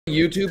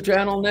YouTube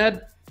channel,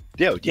 Ned?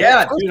 Yeah, dude.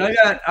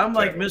 I'm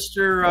like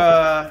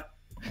Mr.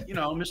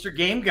 Mr.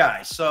 Game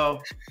Guy.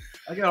 So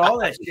I got all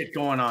that shit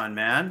going on,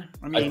 man.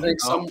 I mean,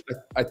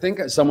 I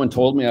think someone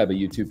told me I have a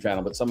YouTube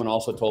channel, but someone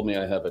also told me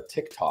I have a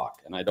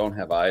TikTok, and I don't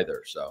have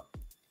either. So.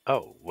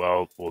 Oh,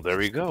 well, there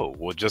we go.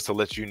 Well, just to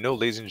let you know,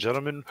 ladies and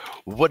gentlemen,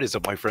 what is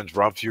up, my friends?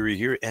 Rob Fury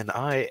here, and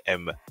I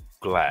am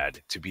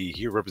glad to be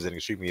here representing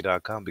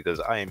StreamMe.com because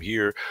I am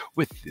here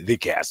with the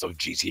cast of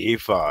GTA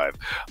 5.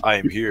 I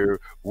am here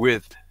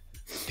with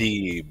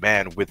the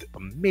man with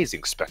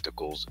amazing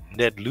spectacles,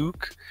 Ned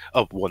Luke.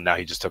 Oh, well, now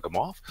he just took them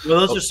off. Well,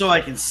 those are so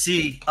I can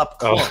see up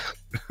close.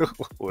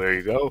 Well, there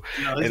you go.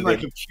 These are my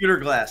computer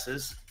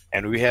glasses.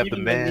 And we have the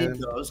man.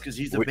 Need those because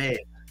he's a babe.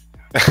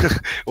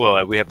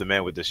 Well, we have the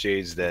man with the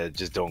shades that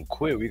just don't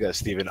quit. We got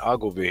Steven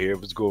Ogg over here.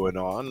 What's going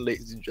on,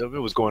 ladies and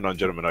gentlemen? What's going on,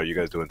 gentlemen? How are you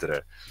guys doing today?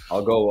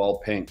 I'll go all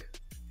pink.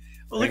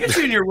 Well, look at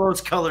you in your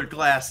rose-colored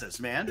glasses,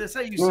 man. That's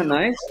how you see.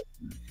 Nice.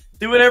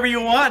 Do whatever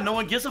you want. No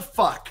one gives a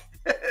fuck.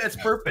 It's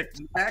perfect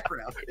in the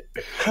background.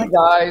 Hi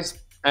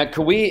guys,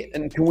 can we?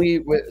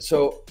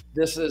 So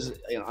this is,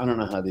 I don't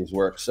know how these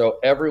work. So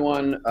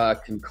everyone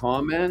can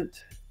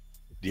comment.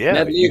 Yeah.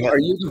 Ned Luke, are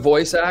you the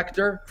voice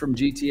actor from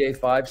GTA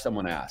 5?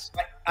 Someone asked.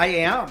 I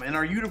am. And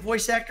are you the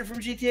voice actor from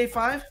GTA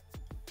 5?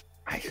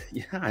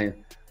 Yeah,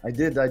 I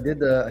did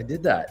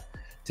that.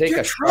 Take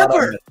a Trevor. shot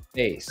on the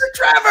face. You're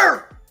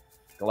Trevor.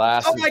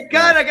 Glasses. Oh my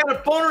God, I got a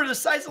boner the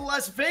size of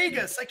Las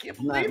Vegas. I can't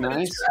believe it.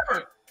 Nice? It's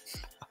Trevor.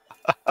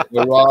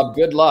 Well, Rob,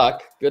 good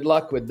luck. Good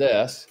luck with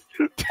this.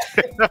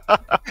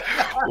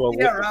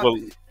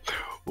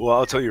 Well,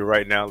 I'll tell you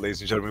right now, ladies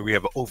and gentlemen, we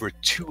have over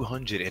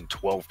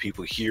 212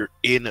 people here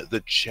in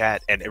the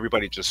chat, and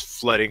everybody just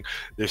flooding.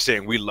 They're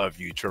saying, we love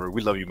you, Trevor.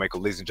 We love you,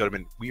 Michael. Ladies and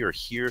gentlemen, we are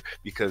here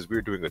because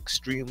we're doing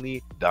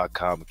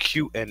Extremely.com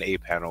Q&A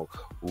panel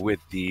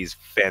with these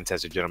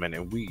fantastic gentlemen.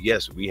 And we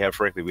have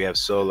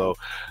Solo,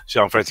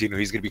 Shawn Fonteno.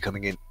 He's going to be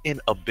coming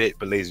in a bit.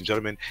 But ladies and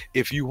gentlemen,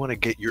 if you want to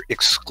get your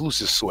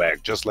exclusive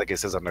swag, just like it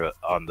says on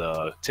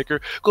the ticker,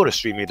 go to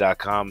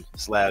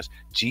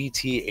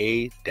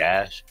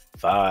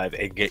streamy.com/GTA-5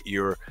 and get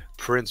your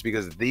prints,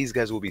 because these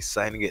guys will be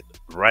signing it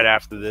right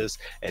after this.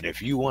 And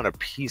if you want a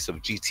piece of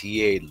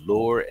GTA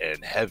lore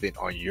and heaven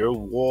on your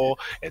wall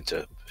and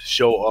to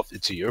show off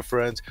to your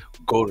friends,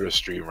 go to the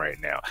stream right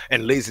now.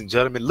 And ladies and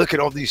gentlemen, look at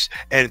all these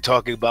and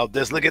talking about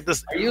this. Look at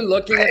this. Are you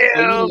looking at this?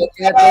 Oh,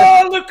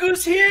 look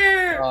who's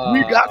here.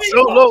 We got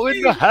Solo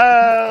in the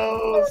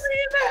house.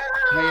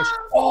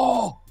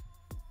 Oh,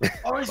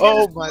 my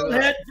God.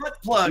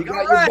 Butt plug. You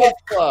got your butt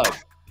plug.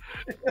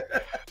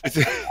 Is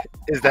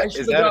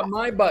that got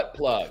my butt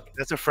plug?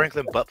 That's a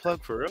Franklin butt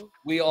plug for real?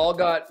 We all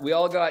got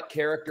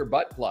character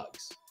butt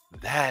plugs.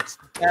 That's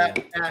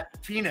at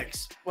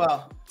Phoenix.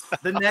 Well,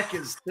 the neck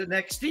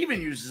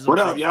Steven uses. What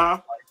up,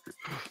 y'all?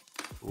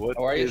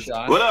 How are you,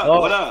 Shawn? What up?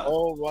 What up?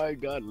 Oh my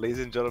God, ladies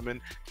and gentlemen,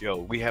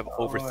 we have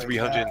over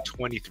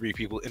 323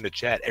 people in the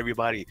chat.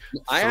 Everybody,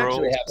 I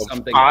actually have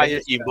something fire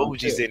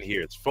emojis in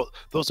here.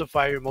 Those are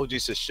fire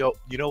emojis to show.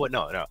 You know what?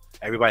 No.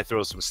 Everybody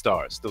throw some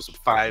stars. Throw some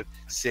 5,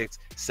 6,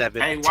 7,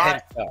 10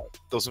 stars.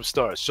 Throw some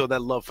stars. Show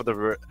that love for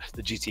the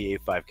GTA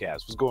 5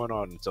 cast. What's going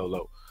on,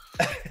 Solo?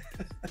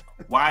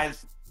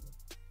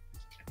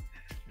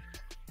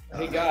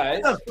 Hey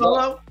guys.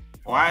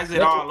 Why is it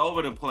all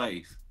over the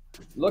place?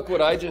 Look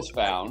what I just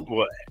found.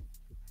 What?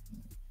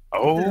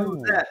 Oh,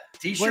 that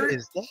T-shirt? What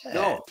is that?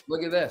 No,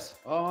 look at this.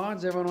 Oh,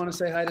 does everyone want to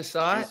say hi to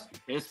Sai?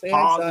 It's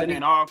pausing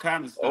and all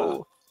kinds of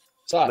stuff.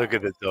 Sai. Look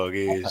at the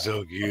doggy. He's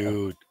so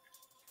cute.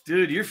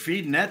 Dude, you're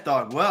feeding that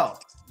dog well.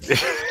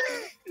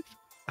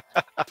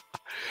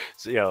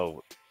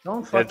 So,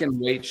 don't fucking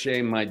weight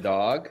shame my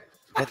dog.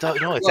 That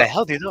dog, no, it's a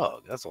healthy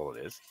dog. That's all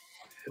it is.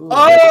 Ooh,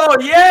 oh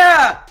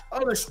yeah! Oh,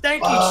 the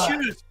stanky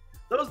shoes.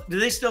 Do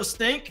they still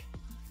stink?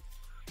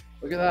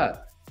 Look at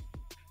that.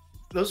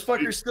 Those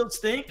fuckers still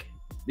stink.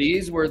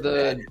 These were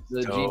the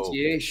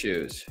GTA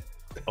shoes.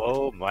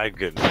 Oh my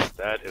goodness,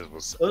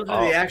 those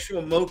are the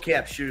actual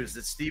mocap shoes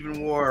that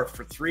Steven wore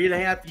for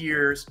 3.5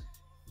 years.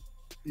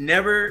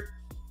 Never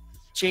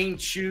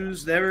changed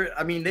shoes.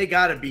 I mean, they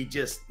got to be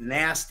just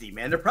nasty,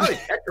 man. They're probably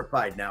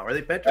petrified now. Are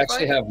they petrified?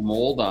 Actually have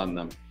mold on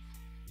them.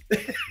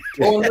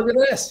 Oh, look at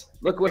this.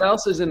 Look what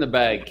else is in the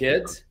bag,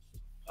 kids.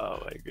 Oh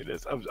my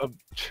goodness.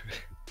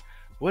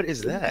 What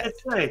is that?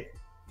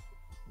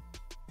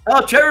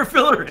 Oh, Trevor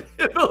Philip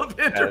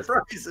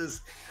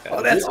Enterprises.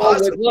 Oh, that's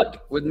awesome.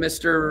 Look, with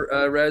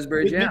Mr.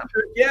 Raspberry Jam.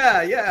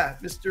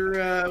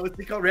 Mr. what's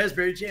he called?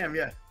 Raspberry Jam,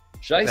 yeah.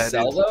 Should I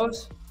sell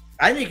those?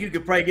 I think you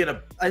could probably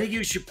I think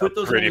you should put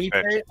those on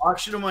eBay,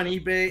 auction them on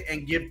eBay,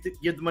 and give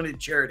the money to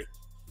charity.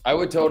 I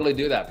would totally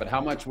do that, but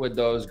how much would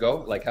those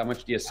go? Like, how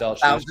much do you sell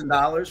shoes?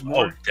 $1,000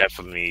 more. Oh,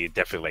 definitely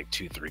like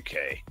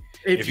 2-3K.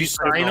 If you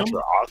sign them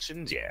for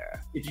auctions,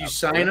 yeah. If you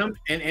sign them,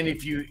 and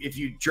if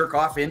you jerk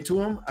off into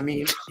them, I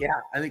mean, yeah,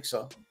 I think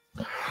so.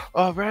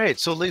 All right,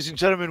 so ladies and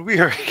gentlemen, we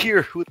are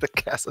here with the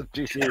cast of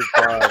GTA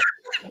 5.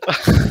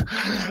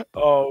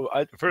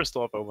 First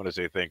off, I want to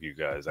say thank you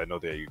guys. I know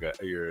that you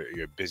got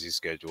your busy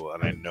schedule,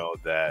 and I know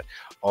that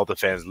all the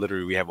fans.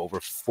 Literally, we have over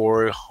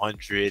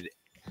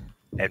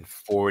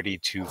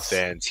 442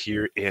 fans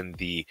here in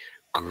the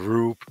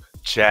group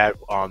chat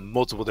on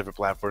multiple different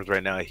platforms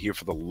right now. Here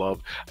for the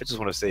love. I just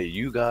want to say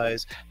you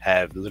guys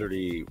have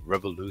literally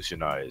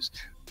revolutionized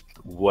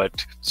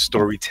what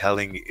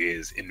storytelling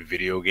is in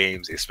video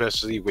games,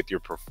 especially with your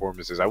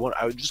performances. I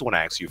just want to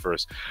ask you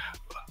first,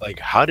 like,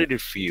 how did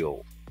it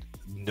feel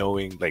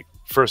knowing, like,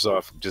 first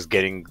off, just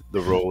getting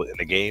the role in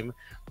the game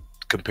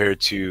compared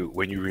to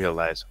when you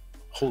realize,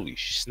 holy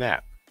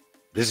snap,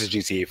 this is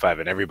GTA 5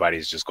 and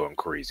everybody's just going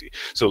crazy.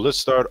 So let's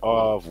start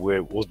off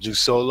with, we'll do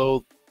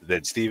Solo,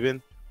 then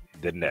Steven,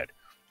 then Ned.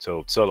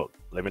 So Solo,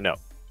 let me know.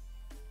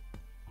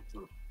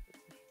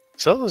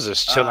 Solo's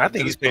just chilling. I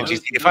think he's playing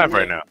GTA 5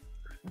 right now.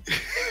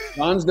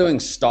 Shawn's doing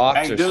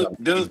stocks or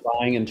something. He's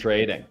buying and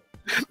trading.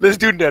 Let's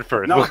do Ned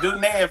first. No, do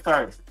Ned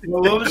first.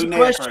 What was the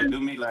question? Do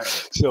me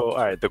last. So,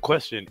 all right, the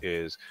question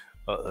is,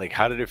 like,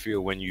 how did it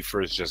feel when you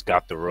first just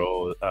got the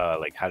role?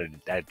 Like, how did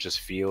that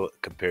just feel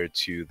compared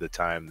to the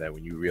time that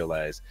when you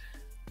realized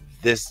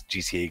this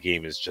GTA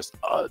game is just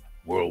a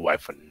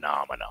worldwide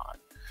phenomenon?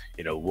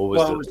 You know, what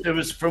was it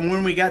was from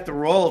when we got the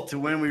role to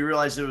when we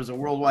realized it was a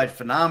worldwide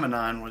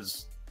phenomenon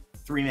was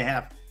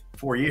 3.5,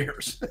 4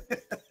 years.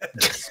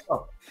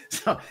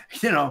 so,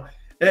 you know,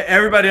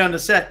 everybody on the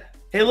set,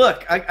 hey,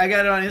 look, I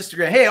got it on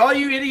Instagram. Hey, all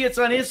you idiots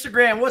on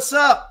Instagram, what's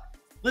up?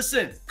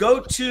 Listen, go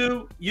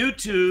to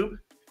YouTube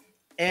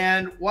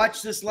and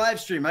watch this live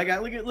stream. Look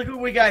at what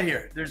we got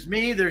here. There's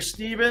me, there's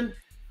Steven,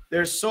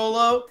 there's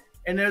Solo,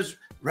 and there's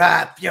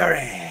Rap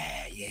Fury.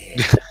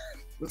 Yeah.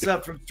 What's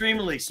up from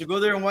Streamily? So go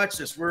there and watch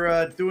this.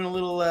 We're doing a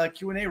little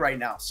Q&A right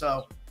now.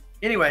 So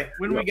anyway,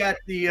 when we got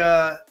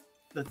the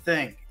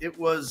thing, it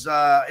was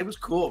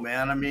cool,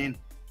 man. I mean,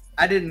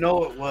 I didn't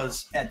know it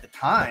was at the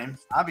time.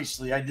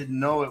 Obviously, I didn't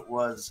know it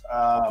was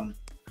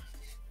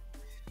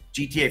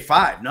GTA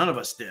 5. None of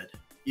us did,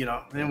 you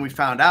know. And then we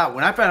found out.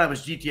 When I found out it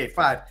was GTA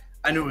 5,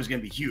 I knew it was going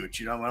to be huge.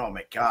 You know, I went, oh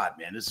my God,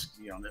 man, this is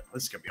going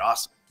to be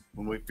awesome.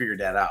 When we figured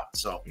that out.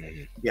 So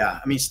yeah,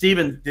 I mean,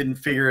 Steven didn't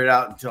figure it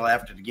out until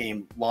after the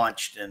game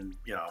launched, and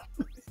you know,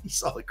 he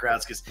saw the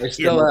crowds because they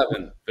still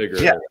haven't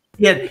figured it out.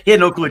 He had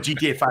no clue what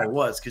GTA 5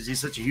 was because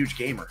he's such a huge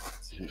gamer.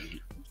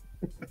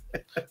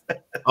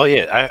 Oh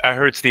yeah, I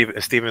heard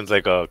Steven's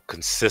like a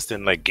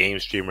consistent like game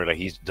streamer. Like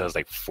he does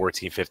like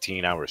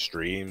 14-15 hour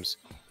streams.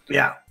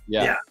 Yeah.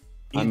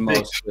 I'm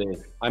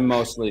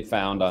mostly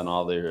found on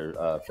all their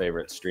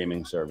favorite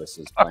streaming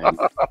services. Playing.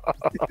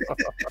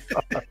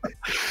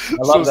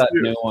 I love that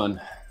new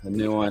one. The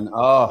new one.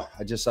 Oh,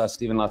 I just saw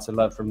Stephen. Lots of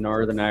love from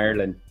Northern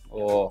Ireland.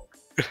 Oh,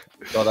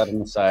 saw that on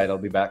the side. I'll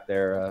be back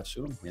there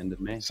soon, the end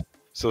of May.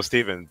 So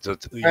Stephen, guys,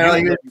 go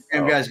over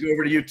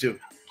to YouTube.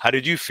 How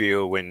did you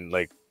feel when,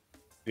 like,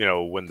 you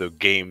know, when the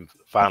game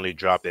finally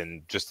dropped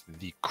and just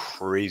the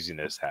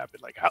craziness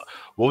happened? Like,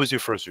 what was your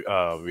first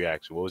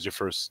reaction? What was your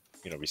first,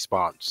 you know,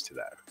 response to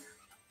that?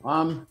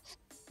 I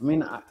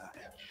mean, I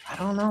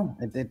don't know.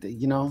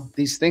 You know,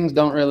 these things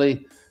don't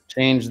really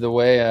change the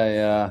way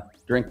I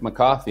drink my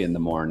coffee in the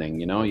morning.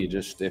 You know,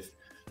 if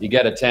you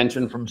get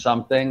attention from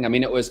something. I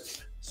mean, it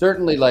was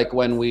certainly like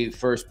when we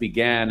first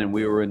began and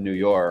we were in New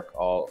York,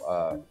 all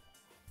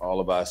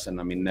of us, and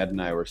I mean, Ned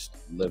and I were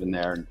living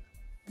there, and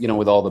you know,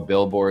 with all the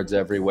billboards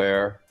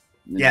everywhere.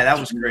 Yeah, that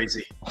was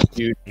crazy.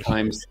 Huge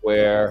Times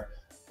Square,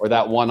 or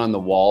that one on the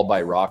wall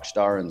by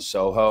Rockstar in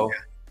Soho.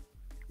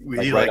 Yeah.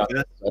 Like right on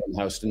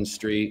Houston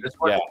Street.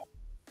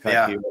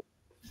 Yeah.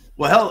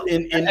 Well, hell,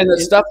 and the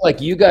stuff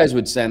like you guys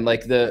would send,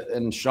 like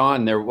and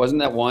Shawn, there wasn't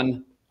that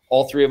one.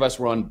 All three of us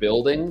were on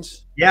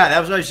buildings. Yeah, that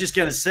was what I was just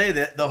gonna say.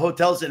 That the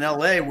hotels in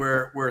LA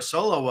where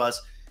Solo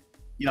was,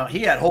 you know, he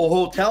had whole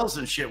hotels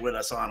and shit with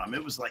us on them.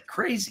 It was like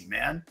crazy,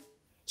 man.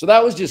 So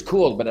that was just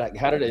cool, but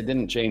it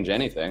didn't change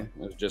anything.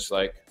 It was just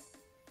like,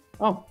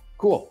 oh,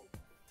 cool.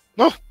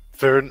 No,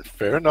 fair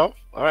enough.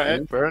 All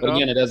right, fair enough. But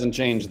again, it doesn't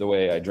change the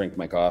way I drink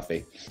my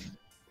coffee.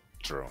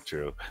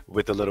 True.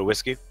 With a little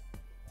whiskey?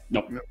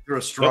 Nope. Through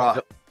a straw.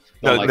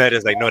 No, like Ned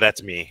is like, no,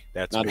 that's me.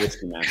 That's not me.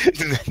 Whiskey man.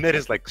 Ned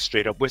is like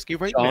straight up whiskey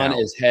right now. Shawn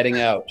is heading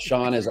out.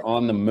 Shawn is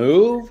on the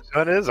move.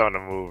 Shawn is on the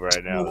move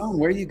right now. Oh,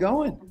 where are you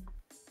going?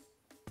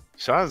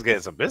 Shawn's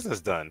getting some business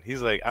done.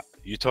 He's like,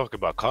 you talk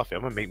about coffee.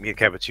 I'm going to make me a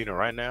cappuccino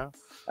right now.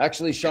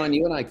 Actually, Shawn,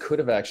 you and I could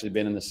have actually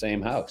been in the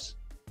same house.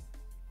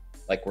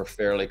 Like, we're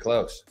fairly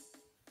close.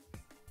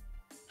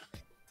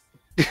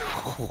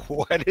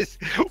 Why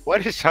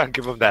does Shawn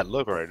give him that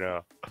look right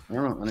now? I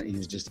don't know.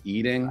 He's just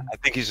eating. I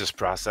think he's just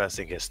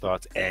processing his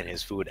thoughts and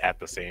his food at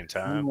the same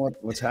time.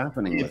 What's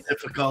happening? It's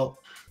difficult.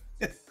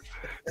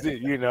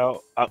 You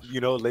know,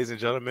 ladies and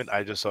gentlemen,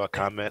 I just saw a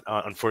comment.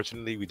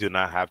 Unfortunately, we do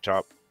not have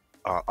Chop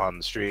on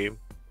the stream.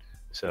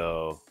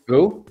 So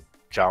who?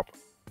 Chop,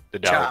 the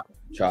dog.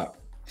 Chop.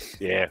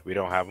 Yeah, we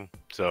don't have him.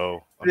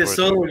 So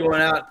Solo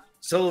going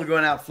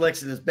out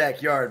flexing his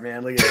backyard,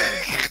 man. Look at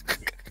that.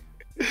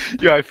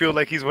 Yeah, I feel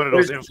like he's one of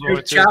those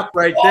influencers. Chop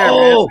right there,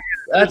 man.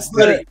 That's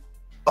Buddy.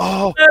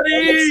 Oh,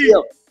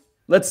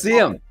 Let's see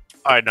him.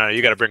 All right, no,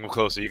 you got to bring him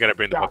closer. You got to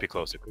bring the puppy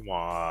closer. Come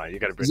on, you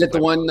got to bring. Is it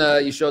the one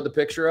you showed the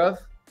picture of,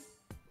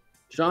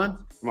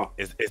 Shawn? Come on.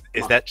 Is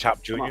that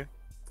Chop Jr.? Yeah,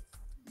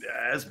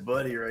 that's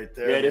Buddy right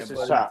there. Yeah, this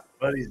is Chop.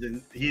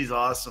 He's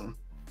awesome.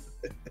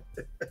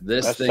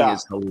 This That's thing Chop.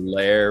 is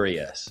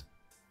hilarious.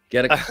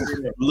 Get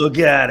a look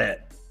at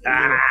it.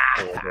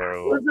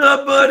 What's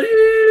up, buddy?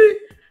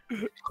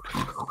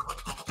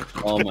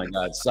 Oh my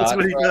God, That's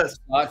what he does.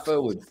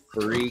 Satva would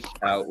freak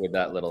out with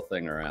that little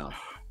thing around.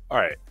 All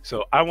right,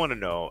 so I want to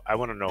know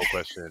a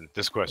question.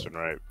 This question,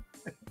 right?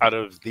 Out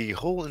of the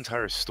whole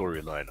entire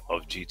storyline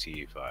of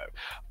GTA 5,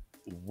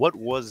 what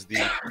was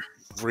the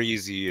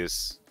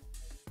craziest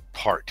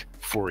part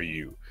for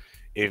you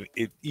in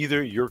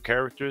either your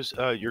character's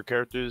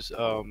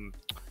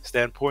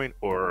standpoint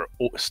or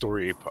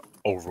story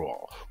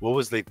overall? What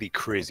was the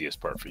craziest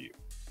part for you?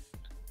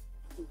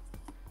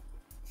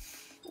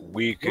 What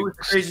was the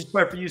craziest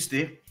part for you,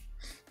 Steve?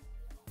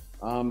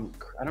 I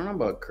don't know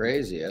about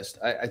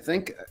craziest. I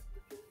think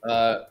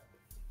the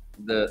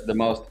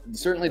most,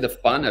 certainly the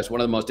funnest, one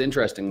of the most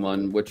interesting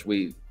one, which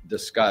we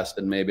discussed,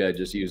 and maybe I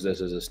just use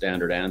this as a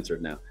standard answer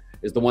now,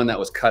 is the one that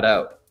was cut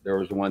out. There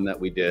was one that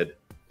we did.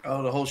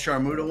 Oh, the whole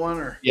Sharmuta one,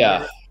 or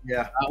yeah,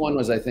 yeah. That one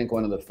was, I think,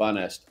 one of the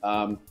funnest.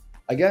 I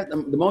guess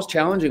the most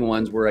challenging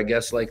ones were, I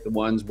guess, like the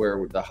ones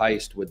where the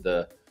heist with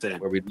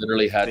where we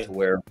literally had to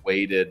wear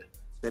weighted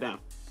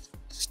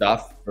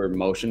stuff for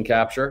motion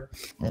capture.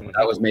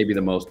 That was maybe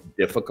the most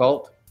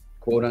difficult,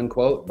 quote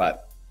unquote.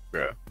 But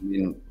yeah, I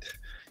mean,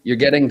 you're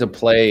getting to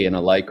play in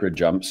a Lycra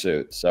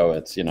jumpsuit, so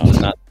it's it's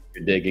not like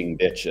you're digging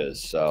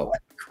ditches, so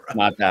it's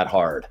not that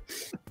hard.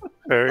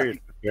 Fair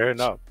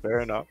enough.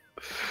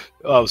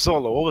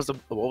 Solo, what was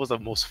the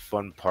most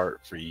fun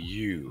part for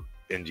you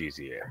in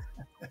GTA,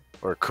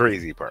 or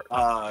crazy part?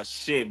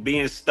 Shit,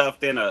 being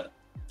stuffed in a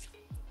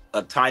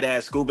tight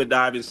ass scuba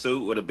diving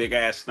suit with a big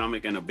ass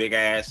stomach and a big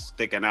ass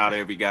sticking out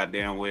every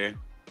goddamn where.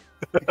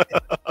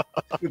 That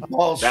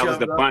was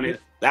the funniest.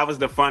 That was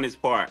the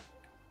funnest part.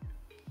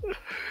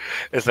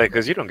 It's like,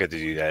 because you don't get to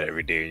do that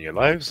every day in your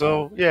life,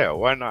 so yeah,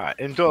 why not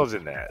indulge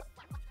in that?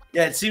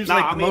 Yeah, it seems No,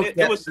 like I mean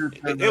it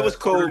was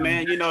cool,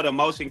 man. You know, the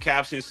motion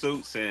capture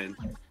suits and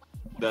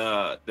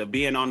the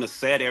being on the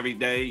set every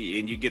day,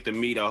 and you get to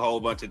meet a whole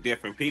bunch of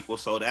different people.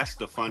 So that's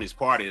the funnest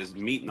part, is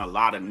meeting a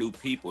lot of new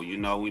people. You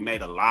know, we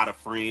made a lot of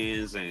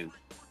friends, and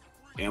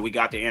we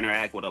got to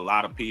interact with a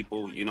lot of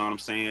people. You know what I'm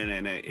saying?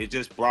 And it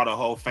just brought a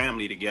whole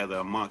family together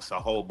amongst a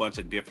whole bunch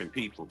of different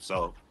people.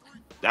 So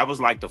that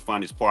was like the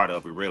funnest part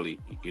of it, really.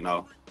 You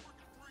know?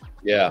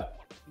 Yeah.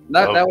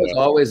 That was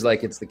always,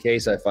 like, it's the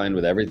case I find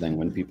with everything,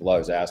 when people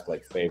always ask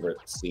like favorite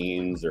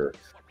scenes or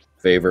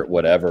favorite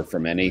whatever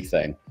from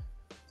anything.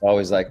 It's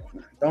always like,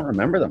 I don't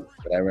remember them,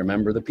 but I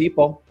remember the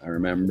people. I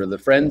remember the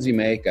friends you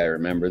make. I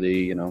remember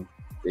the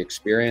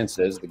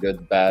experiences, the good,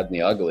 the bad, and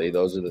the ugly.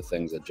 Those are the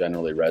things that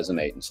generally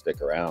resonate and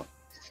stick around.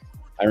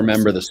 I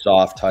remember the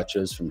soft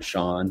touches from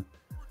Shawn.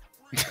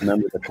 I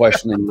remember the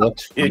questioning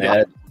looks from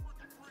Ned.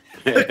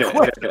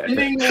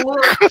 Questioning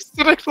looks.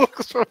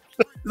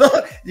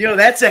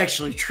 That's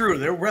actually true.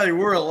 There really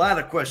were a lot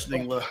of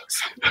questioning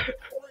looks.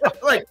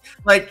 like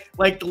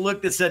the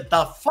look that said,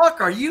 "The fuck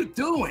are you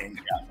doing?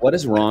 What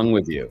is wrong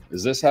with you?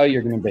 Is this how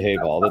you're going to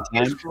behave all the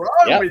time?" What's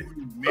wrong with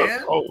you,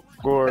 man? Oh, of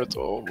course.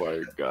 Oh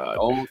my God.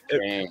 Don't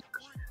change.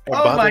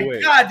 Oh my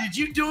God! Did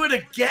you do it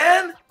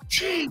again?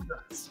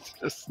 Jesus.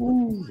 A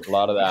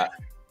lot of that.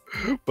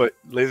 But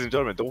ladies and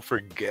gentlemen, don't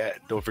forget,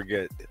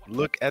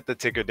 look at the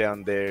ticker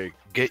down there.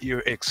 Get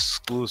your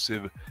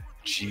exclusive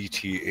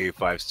GTA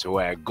 5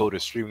 swag. Go to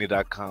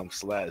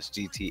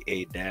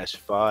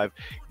streamly.com/GTA-5.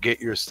 Get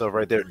your stuff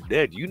right there.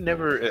 Ned, you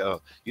never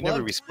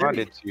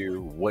responded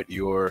to what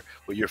your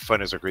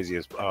funnest or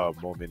craziest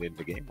moment in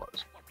the game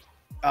was.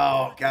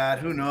 Oh God,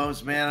 who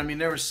knows, man? I mean,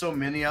 there were so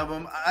many of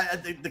them.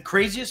 The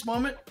craziest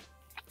moment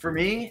for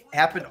me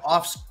happened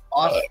off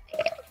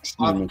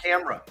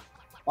camera.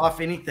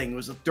 Off anything. It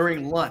was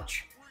during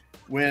lunch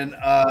when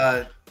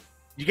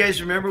you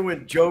guys remember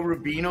when Joe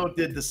Rubino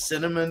did the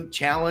cinnamon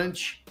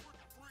challenge?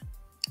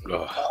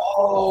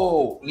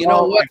 Oh, you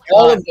know what?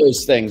 All of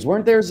those things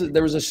weren't there.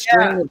 There was a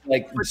string of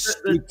like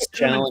stupid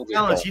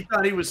challenges. He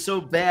thought he was so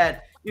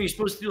bad. You're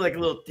supposed to do like a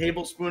little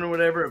tablespoon or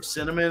whatever of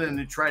cinnamon and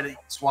then try to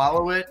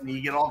swallow it, and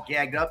you get all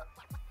gagged up.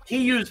 He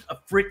used a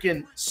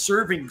freaking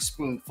serving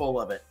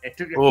spoonful of it. It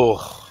took it.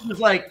 Oh. He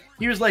was like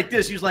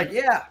this. He was like,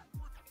 yeah.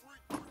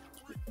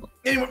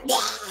 And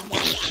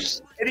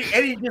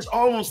he just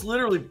almost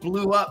literally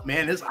blew up,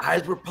 man. His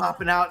eyes were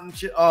popping out and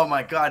shit. Oh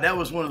my God, that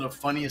was one of the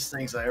funniest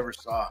things I ever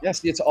saw.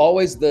 Yes, it's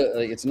always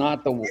it's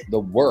not the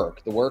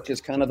work. The work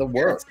is kind of the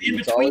work. Yeah,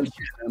 it's always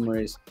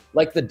memories.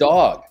 Like the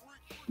dog.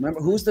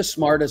 Remember, who's the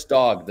smartest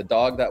dog? The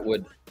dog that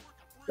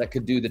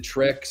could do the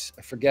tricks.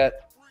 I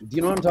forget. Do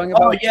you know what I'm talking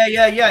about? Oh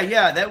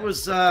yeah. That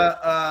was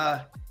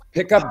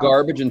pick up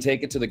garbage and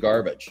take it to the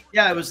garbage.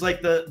 Yeah, it was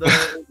like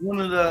the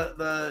one of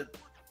the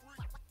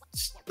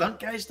stunt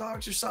guy's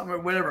dogs or something, or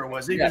whatever it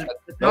was.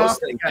 Those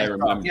things I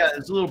remember. Yeah,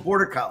 it's a little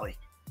border collie.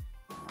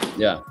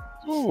 Yeah.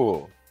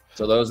 Ooh.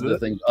 So those are the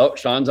things. Oh,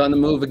 Shawn's on the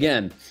move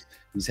again.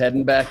 He's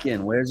heading back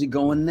in. Where's he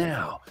going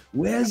now?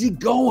 Where's he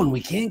going?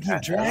 We can't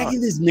keep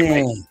dragging this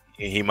man.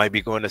 He might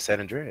be going to San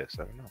Andreas.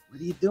 I don't know.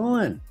 What are you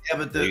doing? Yeah,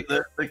 but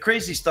the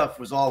crazy stuff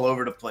was all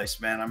over the place,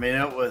 man. I mean,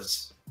 it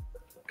was.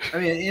 I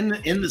mean,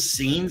 in the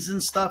scenes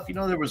and stuff, you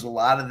know, there was a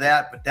lot of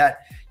that. But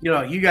that, you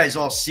know, you guys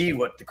all see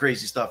what the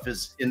crazy stuff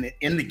is in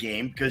the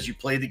game because you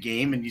play the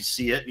game and you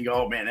see it and you go,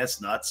 oh man, that's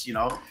nuts, you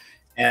know,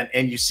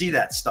 and you see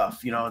that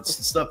stuff. You know, it's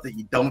the stuff that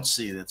you don't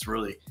see that's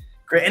really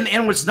great.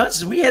 And what's nuts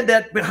is we had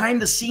that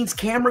behind the scenes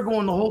camera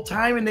going the whole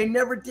time and they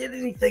never did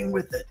anything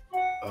with it.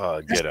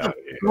 Get out of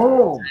here.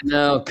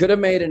 No, could have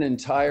made an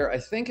entire. I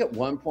think at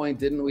one point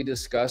didn't we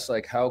discuss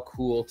like how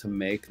cool to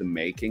make the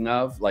making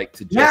of, like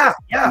to just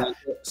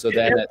so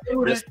that at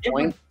this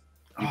point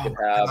you could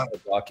have a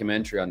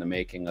documentary on the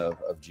making of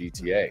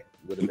GTA.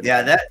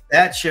 Yeah,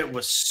 that shit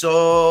was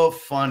so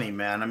funny,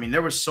 man. I mean,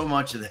 there was so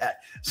much of that.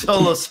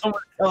 Solo,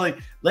 someone telling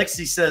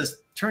Lexi says,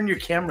 "Turn your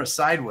camera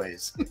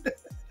sideways."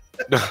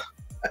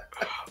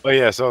 Oh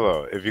yeah,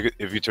 Solo.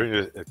 If you turn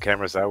your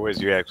camera sideways,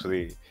 you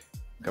actually.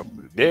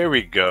 There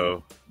we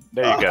go.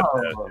 There you go.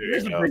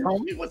 There's a big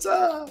homie. What's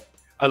up?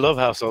 I love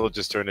how Solo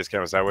just turned his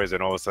camera sideways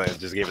and all of a sudden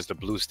just gave us the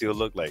blue steel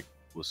look. Like,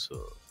 what's up?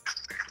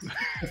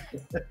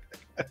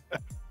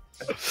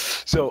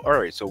 So, all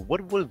right. So,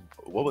 what was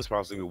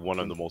possibly one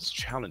of the most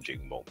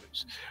challenging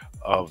moments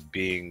of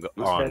being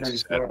on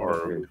set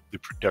or the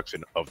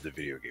production of the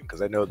video game?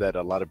 Because I know that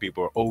a lot of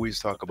people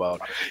always talk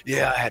about,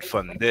 yeah, I had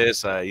fun.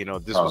 This, you know,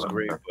 this was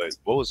great. But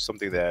what was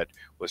something that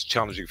was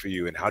challenging for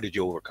you, and how did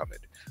you overcome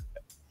it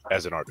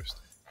as an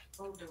artist?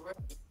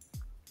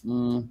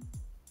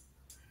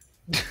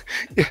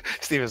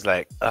 Steven's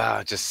like,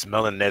 just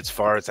smelling Ned's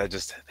farts. I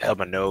just held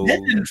my nose.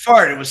 Ned didn't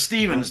fart. It was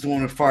Steven's the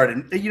one who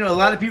farted. You know, a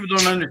lot of people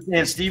don't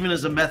understand. Steven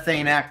is a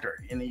methane actor,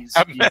 and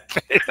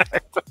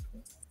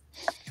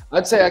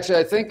I'd say actually,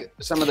 I think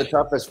some of the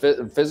toughest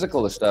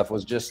physical stuff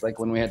was just like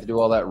when we had to do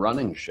all that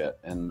running shit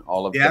and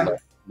all of the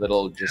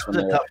little just when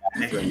they were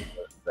capturing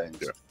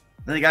things.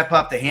 I think I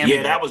popped the hand.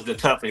 Yeah, that was the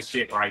toughest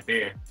shit right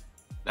there.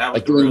 That was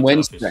like the doing real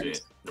wind toughest sprints.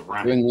 shit.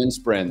 Doing wind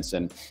sprints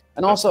and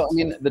also, I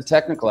mean, the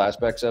technical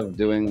aspects of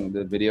doing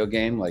the video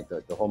game, like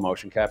the whole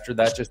motion capture,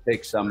 that just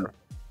takes some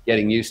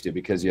getting used to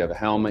because you have a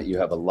helmet, you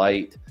have a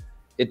light.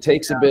 It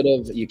takes a bit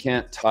of, you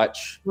can't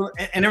touch.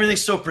 And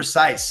everything's so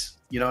precise.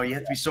 You know, you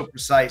have to be so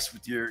precise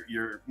with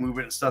your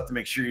movement and stuff to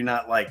make sure you're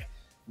not like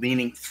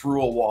leaning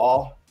through a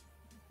wall,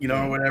 you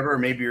know, or whatever, or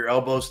maybe your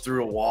elbows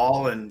through a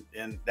wall and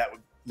that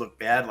would look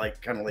bad,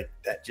 like kind of like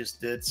that just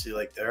did. See,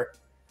 like there.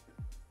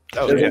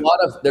 Oh,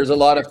 there's a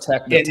lot of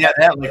technical. Yeah,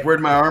 that like where'd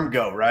my arm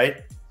go,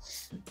 right?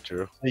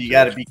 True. So you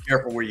got to be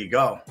careful where you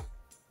go.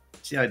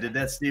 See how I did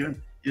that,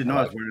 Steven? You didn't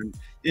know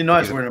I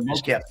was wearing a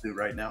mocap suit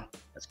right now.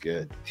 That's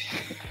good.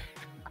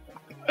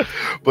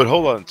 But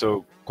hold on.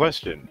 So,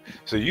 question.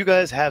 So, you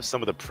guys have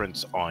some of the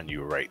prints on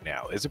you right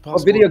now. Is it possible?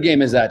 What video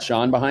game is that,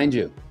 Shawn, behind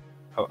you?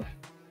 Oh.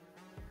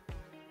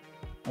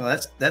 Well,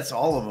 that's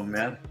all of them,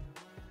 man.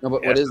 No,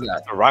 but what is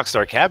that? A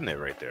Rockstar cabinet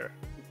right there.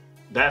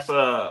 That's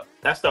the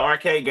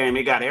arcade game.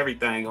 It got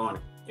everything on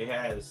it. It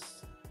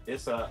has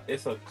it's a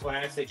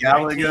classic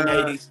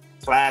 1980s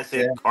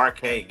classic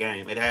arcade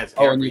game. It has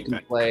everything. And you can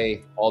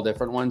play all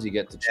different ones. You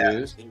get to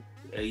choose.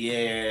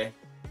 Yeah.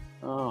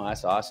 Oh,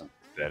 that's awesome.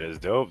 That is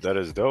dope. That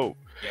is dope.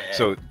 Yeah.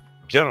 So,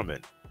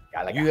 gentlemen,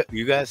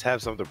 you guys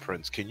have some of the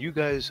prints. Can you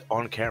guys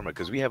on camera,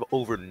 because we have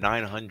over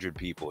 900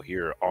 people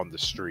here on the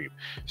stream,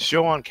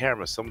 show on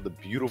camera some of the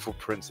beautiful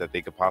prints that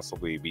they could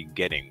possibly be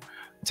getting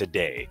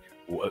today?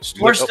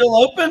 We're still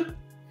open?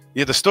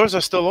 Yeah, the stores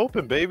are still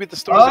open, baby. The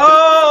stores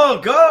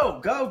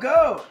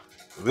go.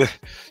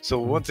 So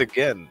once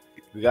again,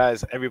 you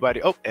guys,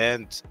 everybody. Oh,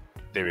 and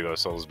there we go.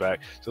 Solo's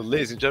back. So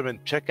ladies and gentlemen,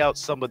 check out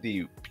some of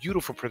the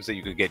beautiful prints that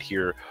you could get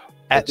here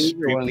at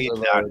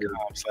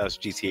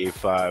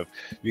streamlead.com/GTA5.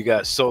 We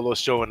got Solo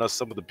showing us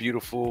some of the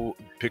beautiful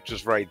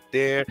pictures right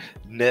there.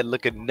 Ned,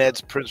 look at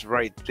Ned's prints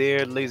right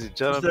there, ladies and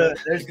gentlemen.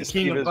 There's the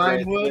King of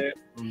Vinewood.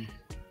 Right,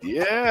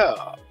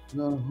 yeah.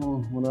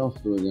 What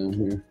else do we got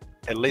here?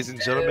 And ladies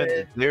and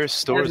gentlemen, their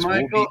stores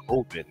will be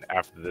open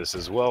after this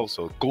as well.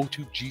 So go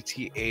to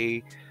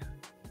GTA.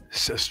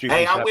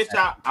 Hey, I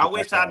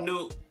wish I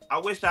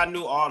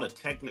knew all the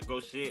technical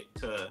shit.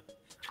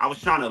 I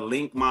was trying to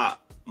link my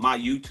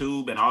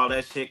YouTube and all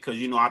that shit because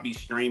you know I be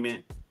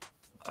streaming.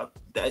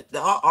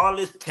 All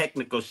this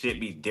technical shit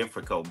be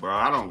difficult, bro.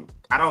 I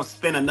don't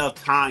spend enough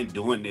time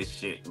doing this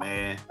shit,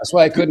 man. That's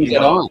why I couldn't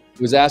get on.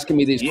 He was asking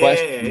me these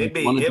questions.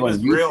 It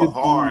was real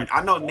hard.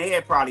 I know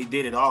Ned probably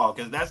did it all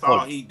because that's all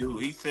he do.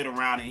 He sit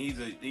around and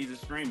he's a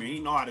streamer. He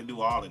know how to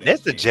do all of that.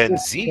 That's the Gen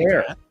Z,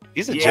 man.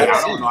 He's a Gen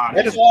Z.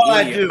 That's all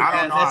I do,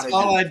 man. That's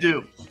all I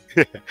do.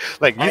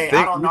 Like you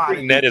think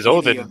Ned is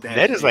older.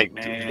 Ned is like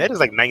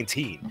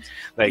 19.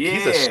 Like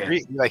he's a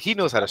stream. Like he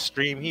knows how to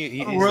stream.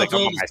 He's like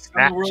on my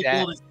Snapchat. The world's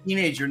oldest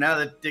teenager now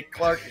that Dick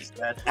Clark is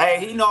dead.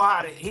 Hey, he know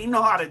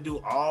how to do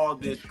all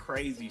this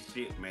crazy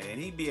shit, man.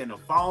 He be in the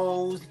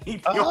phones. He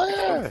be on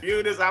the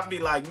computers. I be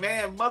like,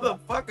 man,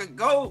 motherfucker,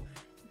 go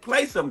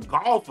play some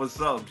golf or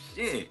some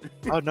shit.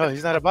 Oh no,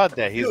 he's not about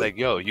that. He's like,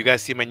 yo, you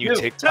guys see my new Dude.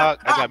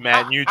 TikTok? I got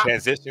mad new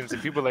transitions,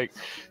 and people like,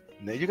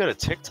 Ned, you got a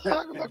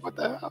TikTok? I'm like, what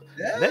the hell?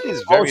 Yeah. Ned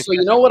is Oh, very. so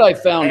you know what I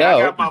found Hey,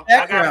 I out? got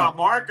my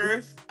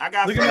markers. I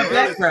got Look some at my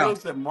real background.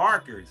 exclusive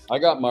markers. I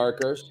got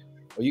markers.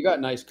 Well, you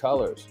got nice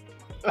colors.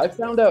 I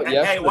found out Hey,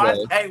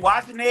 yesterday.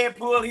 watch Ned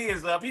pull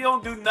his up. He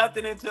don't do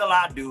nothing until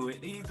I do it.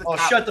 He's a Oh,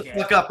 shut the copycat.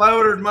 fuck up. I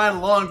ordered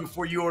mine long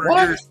before you ordered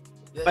What? yours.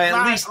 By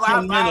at least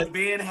 10 minutes.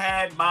 Ben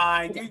had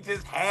mine. You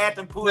just had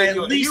to pull By at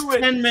yours. least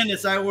 10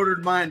 minutes, I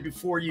ordered mine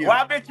before you.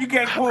 Well, I bet you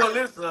can't pull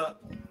this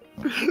up.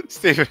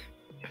 Steven.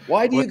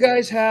 Why do you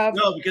guys have?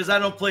 No, because I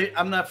don't play.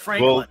 I'm not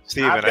Franklin. Well,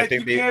 Steven, I bet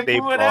think you can't they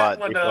pull that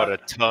bought one a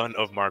up. ton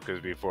of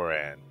markers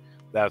beforehand.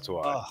 That's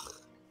why.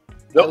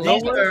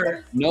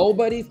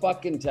 Nobody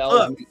fucking tells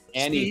Look, me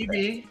anything.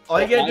 Stevie,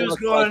 all you gotta do is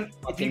go on.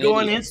 If you go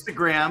on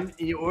Instagram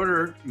and you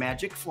order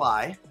Magic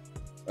Fly,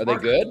 Are they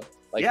good?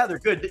 Like, yeah, they're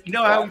good. You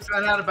know how we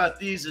found out about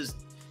these is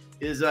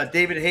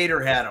David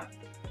Hayter had them,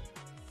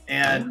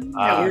 and we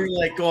were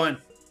like going,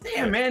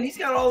 "Damn, man, he's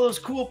got all those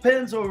cool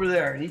pens over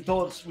there." And he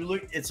told us we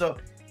looked, and so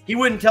he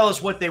wouldn't tell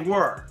us what they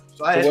were.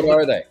 So I so what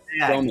are they?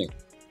 Yeah. Show me.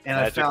 and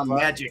I found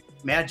Fly?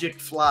 Magic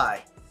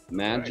Fly.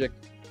 Magic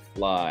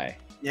Fly.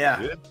 Yeah,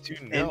 Good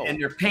to know. and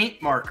they're paint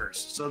markers,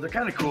 so they're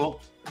kind of cool.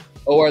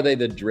 Oh, are they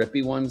the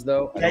drippy ones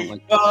though? I don't Yeah,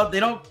 like. well,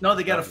 they don't. No,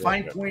 they got a Oh,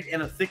 fine yeah. point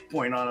and a thick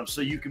point on them,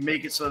 so you can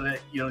make it so that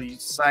you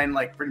sign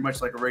like pretty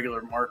much like a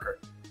regular marker.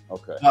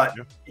 Okay. But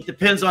it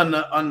depends on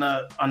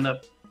the.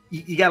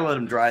 You gotta let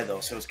them dry though,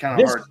 so it's kind of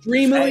This hard.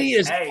 Streamily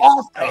is Hey,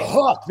 off the hey.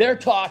 hook. They're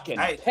talking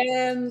Hey.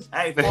 pens,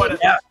 Hey, for the,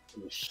 Yeah,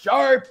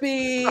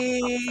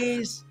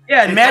 Sharpies.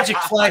 yeah. And Magic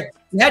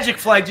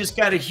Fly just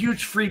got a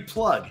huge free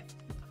plug.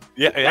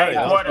 Yeah, hey,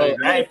 yeah. for the,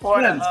 yeah. hey,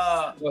 for the,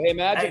 So hey,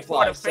 Magic Hey, for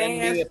Fly, the send me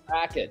fans. a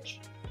package.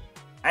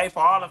 hey, for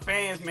all the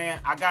fans, man,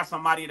 I got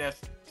somebody that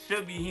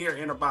should be here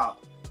in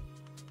about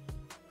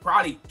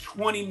probably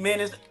 20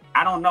 minutes.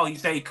 I don't know. He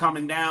said he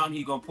coming down.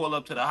 He gonna pull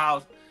up to the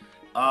house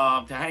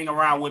to hang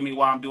around with me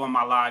while I'm doing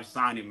my live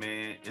signing,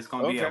 man. It's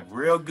gonna be a Okay.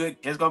 real good.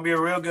 It's gonna be a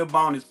real good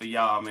bonus for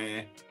y'all,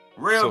 man.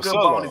 Real So good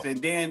solo. bonus,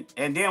 and then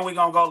we're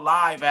gonna go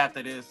live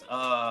after this.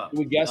 Can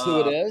we guess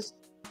who it is?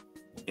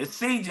 It's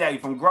CJ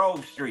from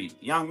Grove Street,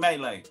 Young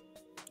Melee.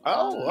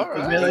 Oh, all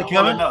right. Melee He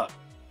coming? pulling up.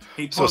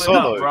 He So pulling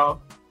solo. up,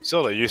 bro.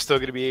 Solo, you're still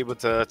gonna be able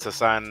to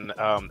sign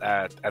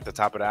at the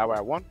top of the hour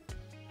at 1?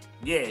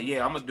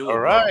 Yeah, I'm gonna do it. All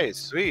bro. right,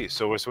 sweet.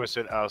 So we're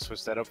switching. I'll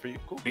switch that up for you.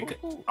 Cool. Because,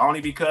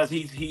 only because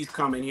he's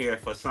coming here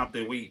for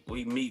something. We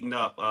meeting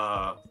up.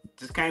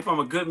 Just came from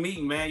a good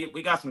meeting, man.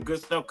 We got some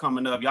good stuff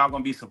coming up. Y'all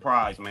gonna be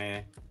surprised,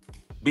 man.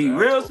 Be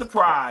real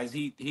surprised.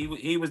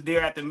 He was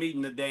there at the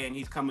meeting today, and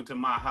he's coming to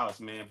my house,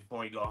 man,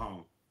 before he go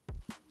home.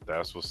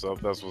 That's what's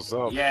up. That's what's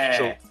up. Yeah,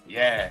 So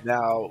yeah.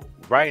 now,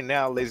 right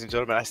now, ladies and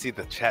gentlemen, I see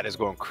the chat is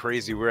going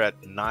crazy. We're at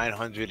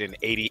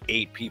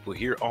 988 people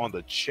here on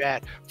the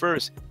chat.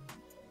 First,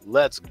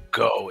 let's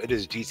go. It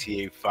is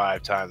GTA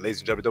 5 time. Ladies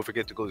and gentlemen, don't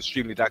forget to go to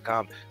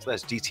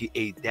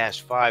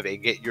streamly.com/GTA-5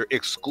 and get your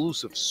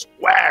exclusive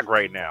swag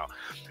right now.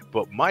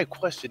 But my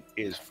question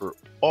is for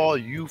all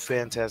you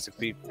fantastic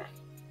people.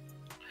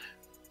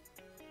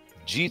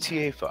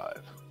 GTA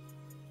 5.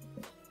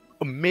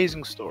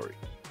 Amazing story.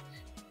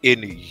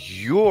 In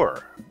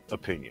your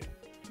opinion,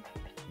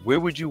 where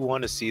would you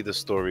want to see the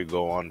story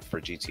go on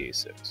for GTA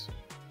 6?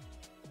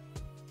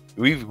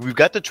 We've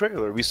got the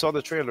trailer. We saw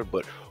the trailer,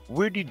 but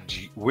where do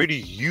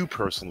you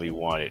personally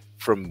want it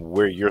from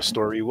where your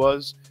story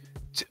was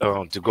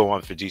to go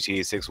on for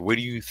GTA 6? Where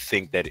do you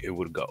think that it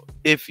would go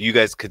if you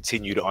guys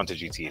continued on to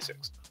GTA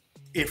 6?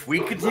 If we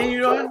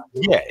continued on,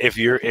 Yeah, if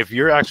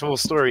your actual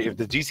story, if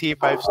the GTA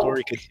 5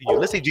 story continued,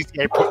 let's say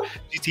GTA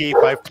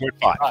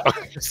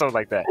 5.5, something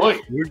like that.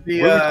 we'd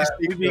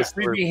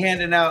be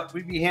handing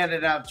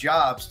out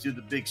jobs to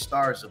the big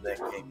stars of that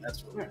game.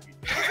 That's what we'd be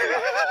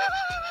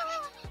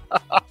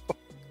doing.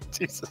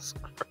 Jesus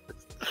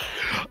Christ.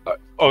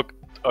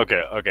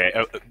 Okay.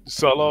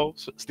 Solo,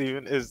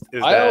 Steven, is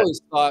I that? always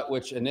thought,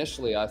 which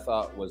initially I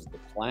thought was the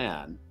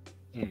plan.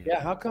 Yeah,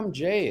 how come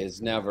Jay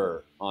is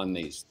never on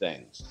these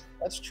things?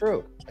 That's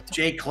true.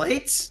 Jay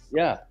Clates?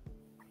 Yeah.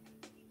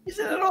 He's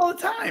in it all the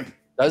time.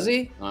 Does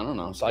he? I don't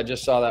know. So I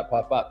just saw that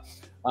pop up.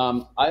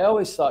 I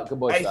always thought,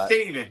 good boy, Hey, Scott.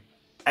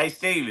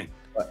 Steven.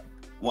 What?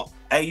 Well,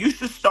 hey, you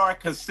should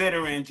start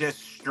considering just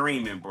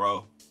streaming,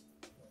 bro.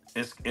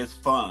 It's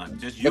fun.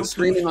 Just But YouTube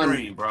streaming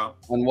stream, bro.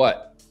 On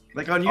what?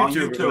 Like on On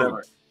YouTube. Or YouTube.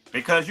 whatever.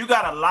 Because you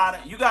got a lot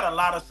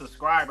of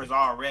subscribers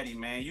already,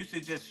 man. You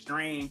should just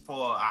stream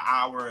for an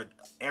hour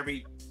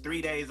every 3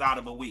 days out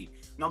of a week.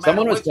 No matter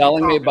Someone was what you're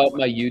telling me talking about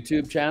my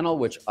YouTube channel,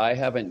 which I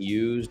haven't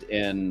used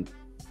in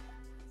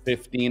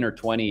 15 or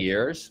 20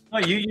 years. No,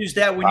 you used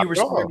that when you were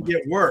starting to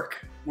get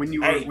work. When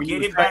you were Hey, when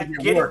get you it were back, starting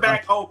to get work. it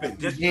back open.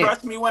 Just Yeah.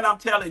 trust me when I'm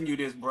telling you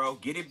this, bro.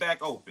 Get it back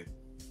open.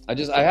 I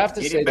have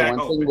to Get it say the back one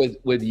thing open.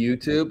 with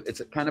YouTube,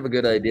 it's kind of a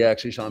good idea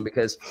actually, Shawn,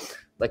 because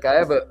like I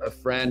have a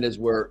friend as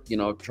we're,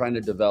 trying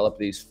to develop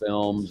these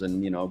films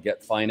and,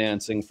 get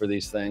financing for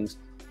these things.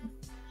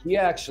 he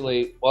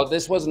actually, well,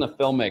 this wasn't a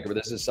filmmaker, but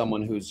this is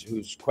someone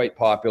who's quite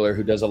popular,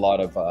 who does a lot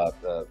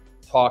of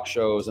talk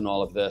shows and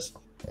all of this.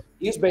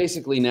 He's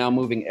basically now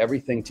moving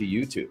everything to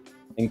YouTube,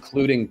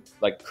 including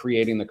like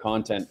creating the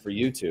content for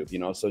YouTube, you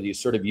know, so you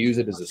sort of use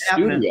it as a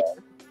studio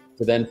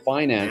to then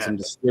finance and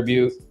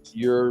distribute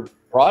your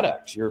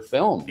products, your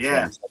films.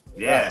 Yeah.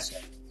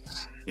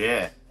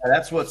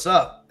 That's what's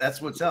up.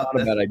 That's what's up.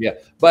 Not a bad idea.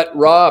 But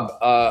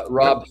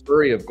Rob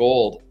Furry of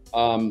Gold,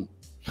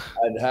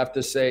 I'd have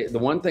to say the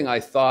one thing I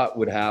thought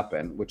would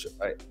happen, which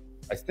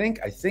I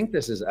think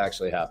this has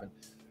actually happened,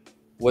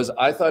 was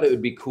I thought it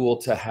would be cool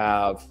to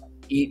have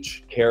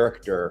each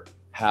character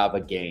have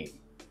a game.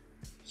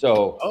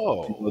 So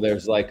you know,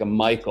 there's like a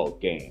Michael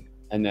game,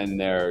 and then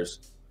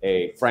there's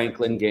a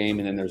Franklin game,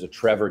 and then there's a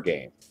Trevor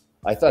game.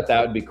 I thought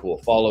that would be cool.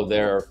 Follow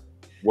their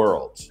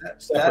worlds.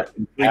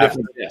 Three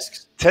different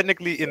discs.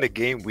 Technically, in the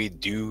game, we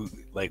do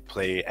like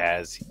play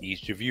as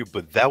each of you,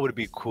 but that would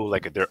be cool,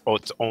 like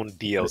its own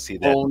DLC.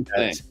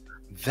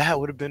 That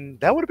would have been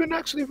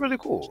actually really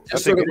cool.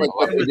 That's sort of like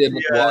what we did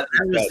with that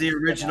was the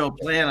original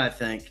plan, I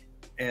think.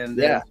 And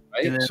right.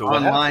 And then so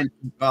online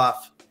took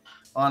off.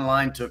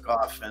 Online took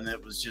off, and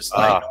it was just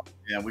like,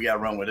 we got to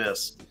run with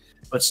this.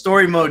 But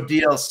story mode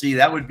DLC,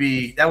 that would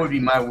be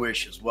my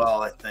wish as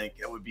well. I think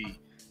that would be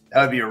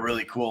a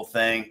really cool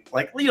thing,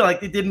 like like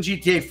they did in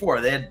GTA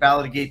 4. They had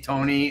Ballad of Gay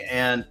Tony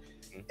and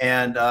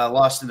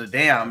Lost in the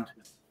Damned,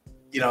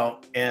 you know,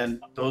 and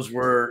those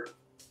were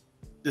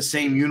the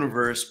same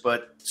universe,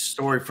 but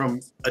story from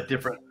a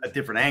different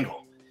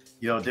angle,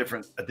 you know, a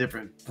different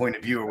point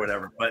of view or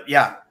whatever. But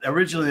yeah,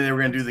 originally they were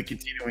going to do the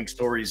continuing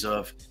stories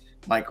of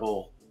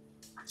Michael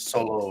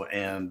Solo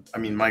and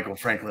Michael,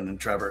 Franklin, and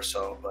Trevor.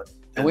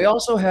 And we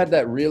also had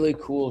that really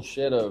cool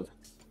shit of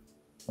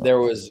there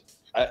was.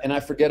 And I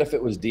forget if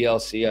it was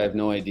DLC, I have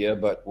no idea,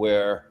 but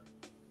where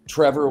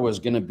Trevor was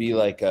going to be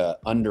like a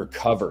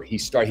undercover. He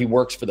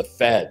works for the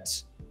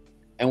feds.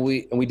 And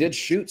we did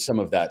shoot some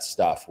of that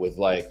stuff with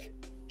like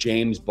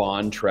James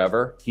Bond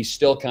Trevor. He's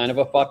still kind of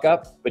a fuck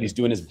up, but he's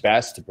doing his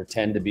best to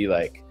pretend to be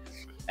like,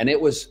 and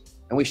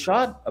we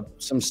shot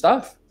some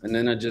stuff, and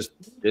then it just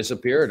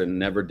disappeared and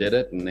never did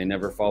it, and they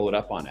never followed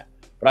up on it.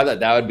 But I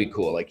thought that would be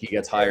cool. Like he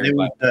gets hired.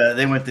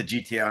 They went to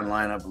GTA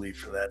Online, I believe,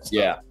 for that stuff.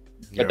 Yeah.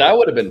 But that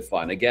would have been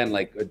fun. Again,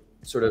 like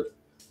sort of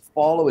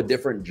follow a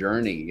different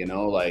journey, you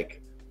know, like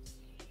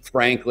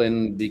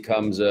Franklin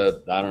becomes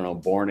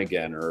born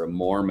again or a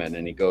Mormon,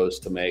 and he goes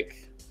to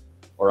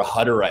or a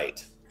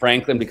Hutterite.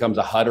 Franklin becomes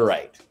a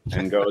Hutterite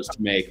and goes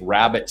to make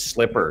rabbit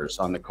slippers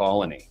on the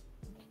colony.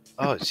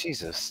 Oh,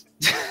 Jesus.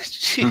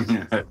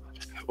 Jesus.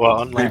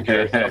 Well, unlike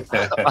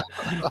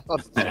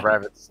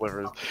rabbit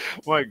slippers.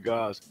 My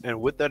gosh.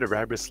 And with that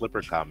rabbit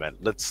slipper comment,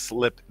 let's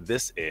slip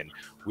this in.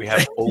 We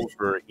have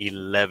over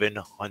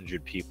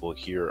 1,100 people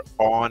here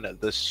on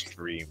the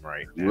stream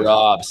right now.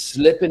 Rob,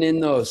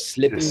 sliding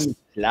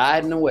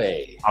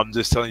away. I'm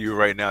just telling you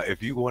right now,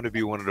 if you want to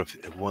be one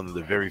of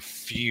the very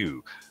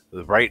few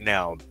right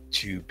now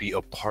to be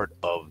a part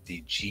of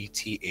the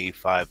GTA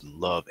 5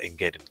 love and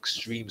get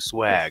extreme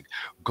swag,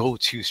 go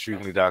to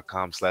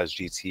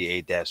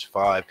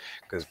streamly.com/GTA-5,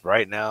 because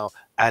right now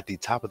at the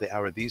top of the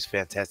hour, these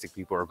fantastic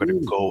people are going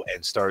to go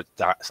and start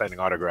signing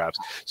autographs.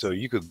 So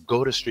you could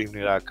go to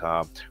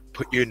streamly.com,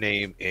 put your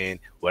name in,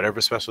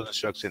 whatever special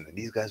instruction, and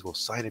these guys will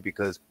sign it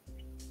because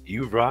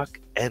you rock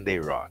and they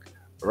rock.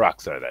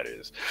 Rockstar, that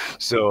is.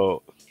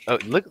 So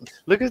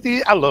look at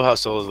these. I love how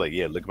Solo's like,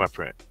 yeah, look at my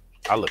print.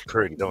 I look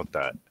pretty, don't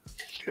that?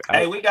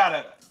 Hey, we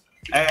got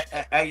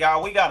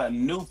y'all, we got a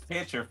new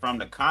picture from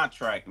the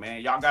contract,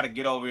 man. Y'all got to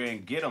get over here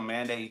and get them,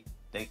 man. They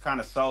kind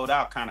of sold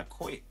out kind of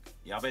quick.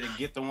 Y'all better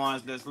get the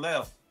ones that's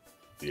left.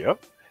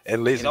 Yep.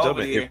 And ladies and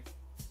gentlemen,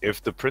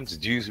 if the prints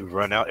do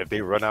run out, if they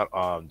run out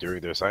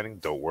during their signing,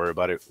 don't worry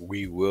about it.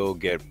 We will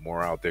get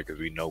more out there because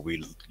we know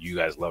you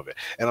guys love it.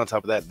 And on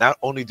top of that, not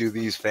only do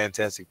these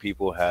fantastic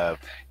people have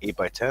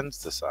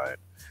 8x10s to sign,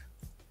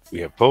 we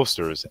have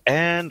posters,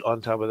 and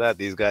on top of that,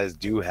 these guys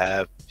do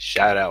have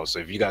shout outs. So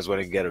if you guys want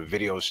to get a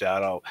video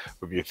shout out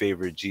from your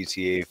favorite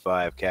GTA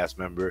 5 cast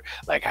member,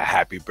 like a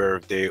happy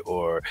birthday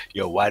or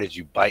yo, why did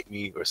you bite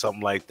me or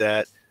something like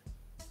that,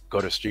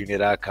 go to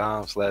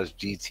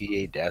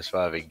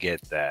streamly.com/GTA-5 and get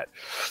that.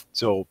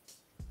 So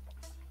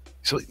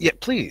yeah,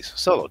 please,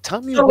 Solo,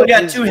 tell me. We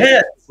got 2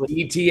 hits.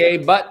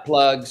 GTA butt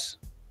plugs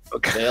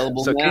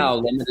available now,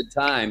 limited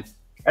time.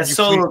 That's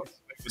Solo.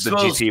 The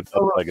GTA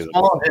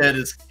small head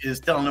is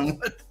telling them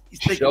what he's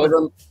thinking. Show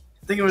them.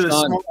 Thinking with a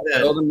small head.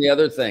 Show them the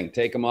other thing.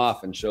 Take them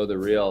off and show the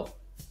real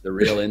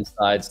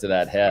insides to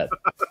that head.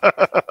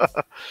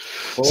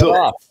 Pull it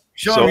off.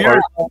 Show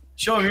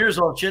them yours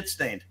all shit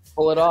stained.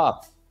 Pull it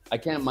off. I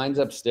can't. Mine's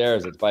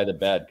upstairs. It's by the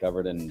bed,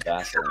 covered in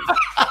Vaseline.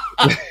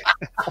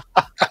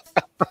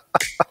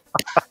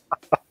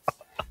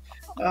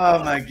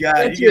 Oh my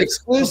God! It's your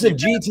exclusive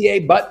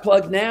GTA butt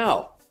plug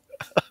now.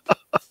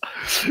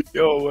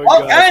 Yo,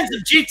 all kinds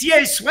of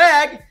GTA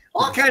swag,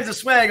 all kinds of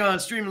swag on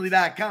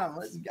streamly.com.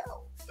 Let's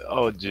go.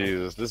 Oh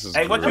Jesus, this is.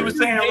 Hey, what you were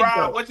saying,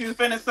 Rob? What you was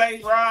finna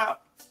say, Rob?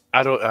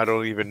 I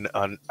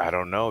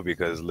don't know,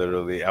 because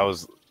literally I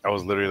was I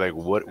was literally like,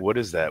 what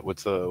is that?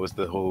 What's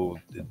the whole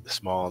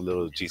small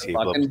little GTA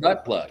Fucking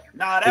butt plug.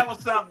 Nah, that was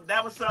something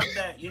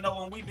that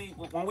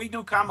when we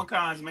do Comic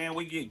Cons, man,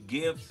 we get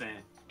gifts and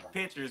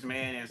pictures,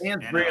 man.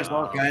 Fans bring us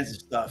all kinds of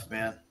stuff,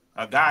 man.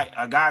 A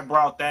guy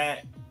brought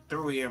that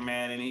through here,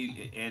 man, and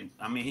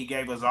he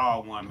gave us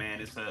all one,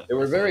 man. They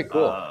were very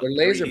cool. They're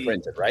laser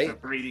printed, right?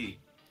 It's a 3D.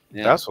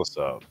 Yeah. That's what's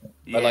up.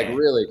 But like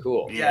really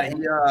cool. Yeah,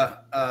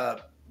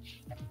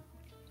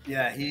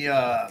 he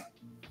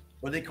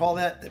what do they call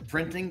that? The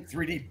printing,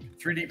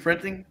 3D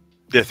printing.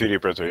 Yeah,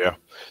 3D printer. Yeah.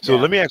 So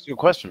let me ask you a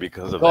question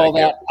because of call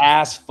that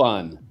ass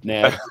fun,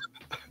 Ned.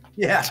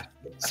 Yeah.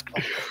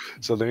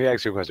 So let me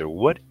ask you a question.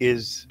 What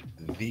is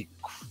the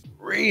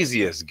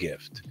craziest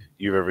gift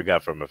you've ever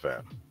got from a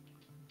fan?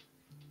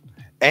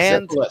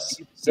 And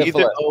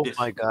Syphilis. Oh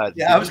my God.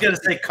 Yeah, I was gonna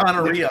say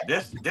gonorrhea.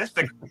 This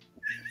the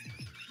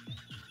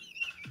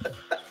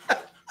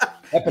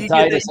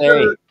Hepatitis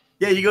A.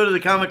 Yeah, you go to the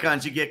Comic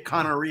Cons, you get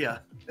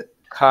gonorrhea.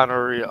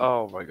 Gonorrhea.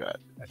 Oh my God.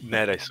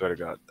 Ned, I swear to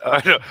God.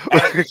 I know.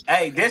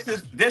 hey, this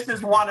is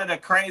one of the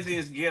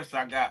craziest gifts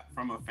I got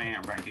from a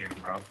fan right here,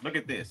 bro. Look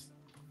at this.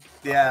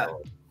 Yeah.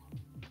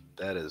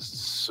 That is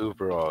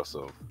super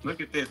awesome. Look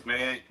at this,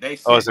 man.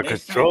 It's a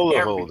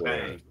controller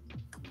holder.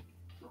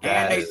 And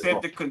That they is sent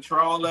cool. the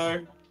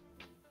controller.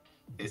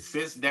 It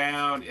sits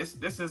down.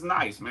 This is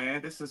nice,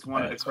 man. This is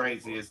one of the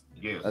craziest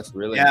gifts. That's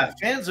really nice.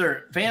 Fans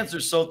are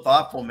so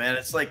thoughtful, man.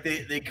 It's like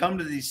they come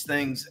to these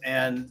things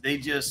and they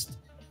just,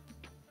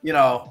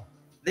 God,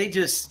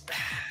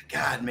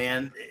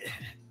 man,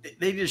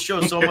 they just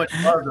show so much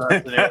love to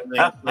us and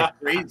everything. It's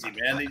crazy,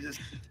 man. They just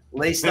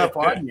lay stuff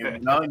on you,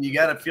 and you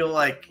got to feel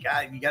like,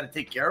 God, you got to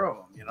take care of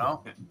them,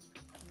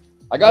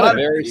 I got a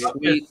very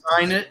sweet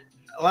sign it.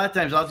 A lot of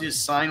times I'll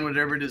just sign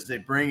whatever it is they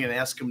bring and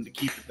ask them to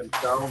keep it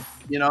themselves,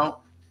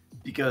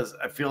 because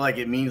I feel like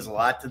it means a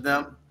lot to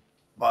them.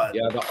 But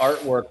yeah, the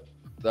artwork,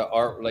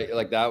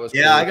 like that was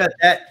cool. I got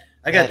that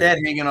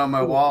hanging on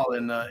my wall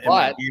in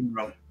my game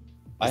room.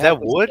 Is that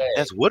wood?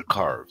 That's wood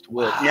carved.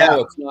 Wood.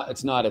 Yeah, no,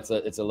 it's not. It's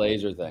a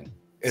laser thing.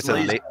 It's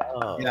laser.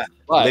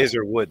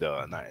 Laser wood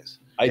though. Nice.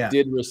 I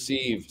did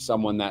receive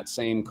someone that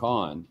same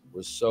con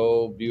was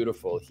so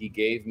beautiful. He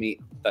gave me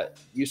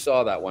you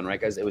saw that one,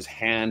 right, guys? It was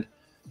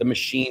the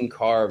machine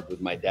carved with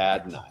my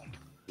dad and I.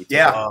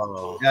 Yeah.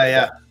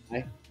 Yeah.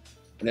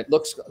 And it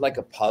looks like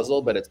a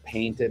puzzle, but it's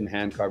painted and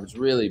hand carved. It's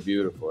really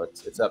beautiful.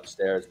 It's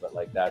upstairs, but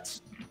like that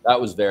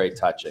was very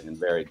touching and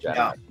very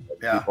generous.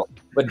 Yeah.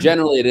 But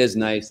generally, it is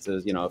nice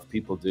to if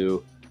people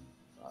do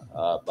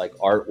like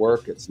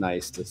artwork, it's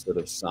nice to sort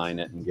of sign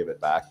it and give it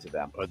back to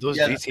them. Are those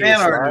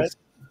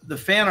the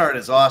fan art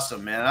is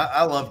awesome, man.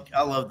 I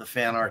love the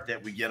fan art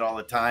that we get all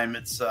the time.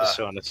 It's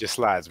Shawn, it's your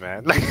slides,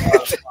 man.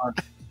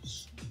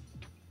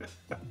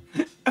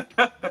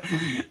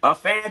 A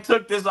fan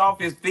took this off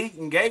his feet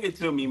and gave it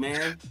to me,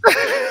 man.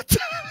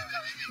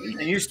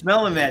 And you're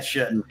smelling that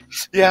shit.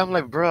 Yeah, I'm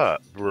like,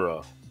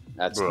 bruh.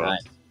 That's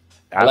nice.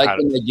 I like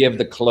when they give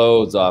the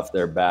clothes off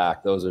their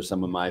back. Those are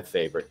some of my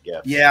favorite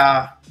gifts.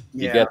 Yeah.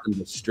 You get them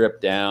to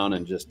strip down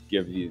and just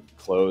give you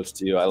clothes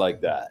to you. I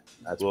like that.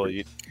 That's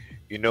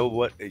you know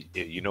what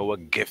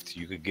gift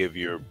you could give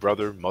your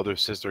brother, mother,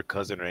 sister,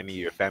 cousin, or any of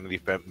your family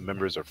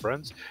members or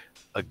friends?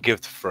 A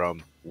gift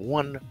from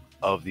one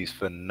of these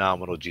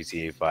phenomenal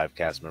GTA 5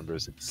 cast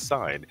members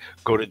signed.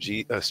 Go to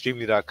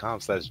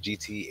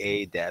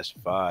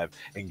streamly.com/GTA-5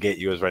 and get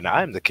yours right now.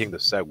 I'm the king of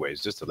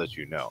segues, just to let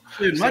you know.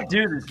 Dude, my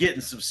dude is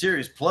getting some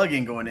serious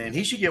plugging going in.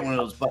 He should get one of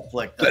those butt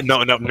plug things.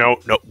 No.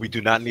 We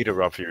do not need a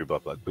Rob Fury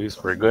butt plug,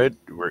 please. We're good.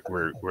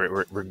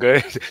 We're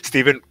good.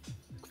 Steven,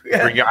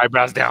 bring your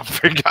eyebrows down.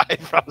 Bring your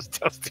eyebrows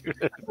down,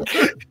 Steven.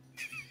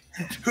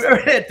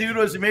 Whoever that dude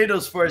was who made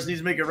those for us needs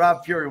to make a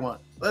Rob Fury one.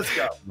 Let's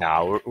go.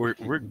 No,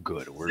 we're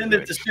good. Send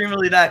it to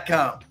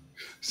streamly.com.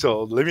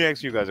 So let me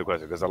ask you guys a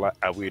question, because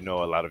we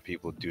know a lot of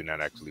people do not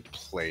actually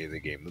play the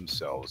game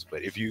themselves.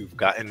 But if you've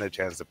gotten a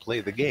chance to play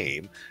the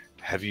game,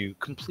 have you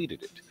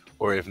completed it?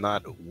 Or if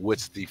not,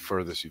 what's the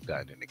furthest you've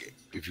gotten in the game,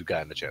 if you've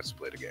gotten a chance to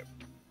play the game?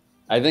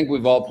 I think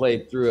we've all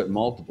played through it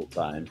multiple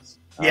times.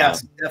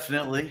 Yes,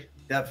 definitely.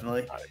 I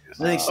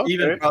think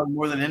Steven probably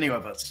more than any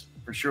of us,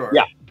 for sure.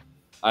 Yeah.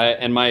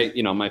 And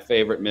my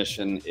favorite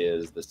mission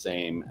is the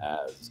same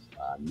as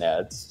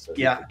Ned's. So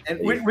yeah. And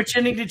which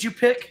ending did you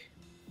pick?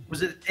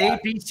 Was it A,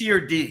 B, C,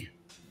 or D?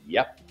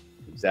 Yep.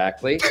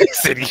 Exactly. He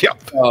said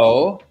yep.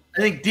 So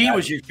I think D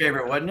was your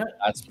favorite, wasn't it?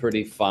 That's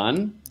pretty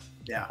fun.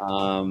 Yeah.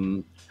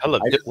 Hello.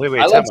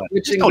 Wait. I love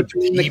switching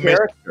between the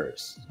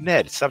characters.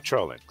 Ned, stop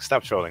trolling.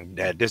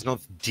 Ned, there's no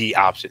D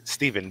option.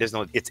 Steven,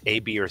 it's A,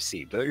 B, or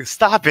C.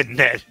 Stop it,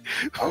 Ned.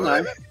 I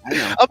know.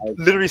 I'm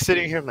literally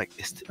sitting here. I'm like,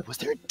 was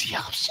there a D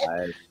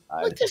option?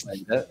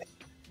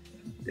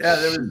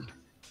 Yeah,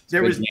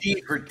 there was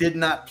D for did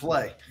not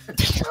play.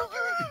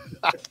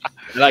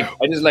 I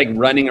just like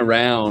running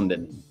around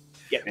and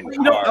getting in the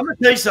car. I'm gonna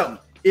tell you something.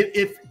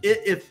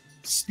 If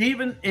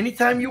Steven,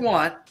 anytime you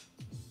want,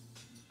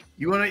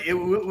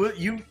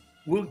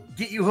 we'll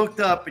get you hooked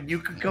up and you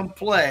can come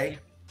play.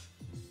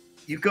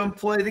 You come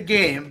play the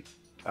game,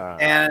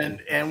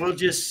 and we'll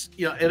just,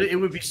 it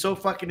would be so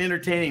fucking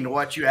entertaining to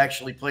watch you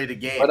actually play the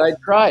game. But I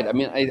tried. I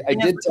mean, I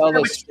did tell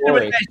this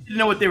story. Guys didn't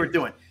know what they were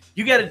doing.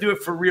 You got to do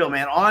it for real,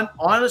 man.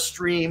 On a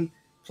stream,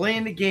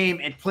 playing the game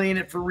and playing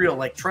it for real,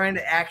 like trying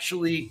to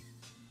actually,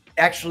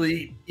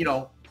 play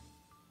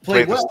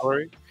the well.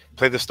 story.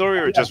 Play the story,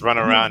 or just run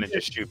around and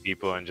just shoot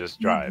people and just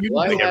drive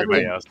like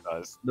everybody else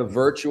does.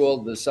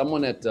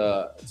 Someone at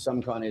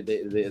some kind of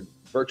the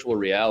virtual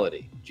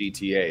reality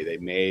GTA, they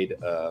made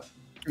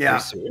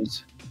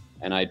series,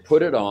 and I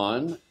put it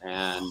on,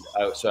 and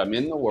so I'm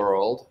in the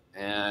world,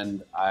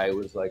 and I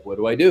was like, "What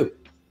do I do?"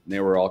 And they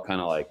were all kind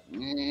of like, "What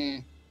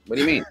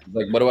do you mean?"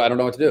 Like, I don't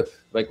know what to do.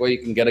 Like, well, you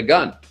can get a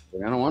gun.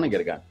 Like, I don't want to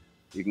get a gun.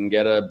 You can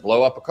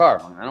blow up a car.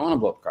 Like, I don't want to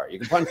blow up a car. You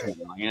can punch me.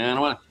 Like, I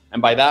don't want to.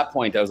 And by that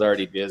point, I was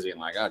already busy. I'm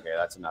like, okay,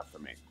 that's enough for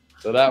me.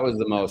 So that was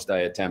the most I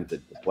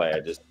attempted to play.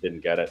 I just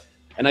didn't get it.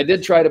 And I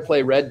did try to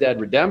play Red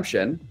Dead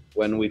Redemption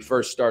when we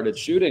first started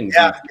shooting.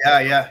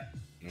 Yeah.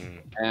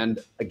 And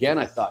again,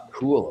 I thought,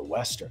 cool, a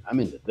Western. I'm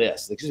into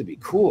this. Like, this would be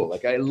cool.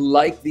 Like, I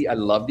love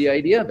the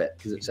idea of it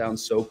because it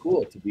sounds so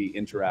cool to be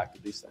interactive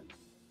with these things.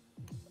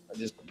 I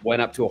just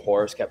went up to a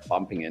horse, kept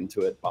bumping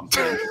into it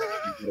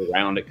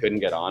around it, couldn't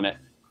get on it.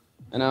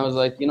 And I was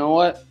like, you know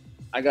what?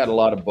 I got a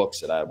lot of books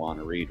that I want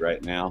to read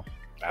right now.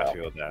 I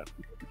feel that.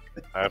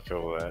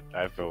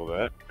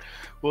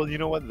 Well, you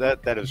know what?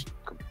 That is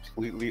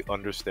completely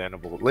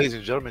understandable. Ladies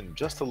and gentlemen,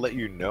 just to let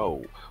you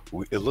know,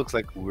 it looks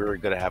like we're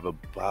going to have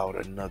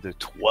about another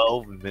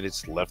 12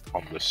 minutes left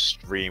on the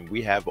stream.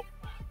 We have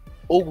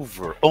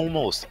over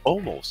almost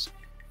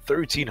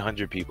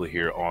 1,300 people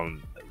here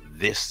on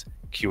this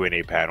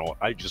Q&A panel.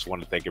 I just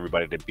want to thank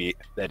everybody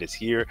that is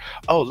here.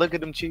 Oh, look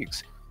at them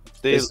cheeks.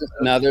 This is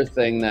another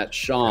thing that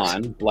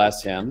Shawn,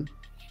 bless him,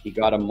 he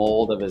got a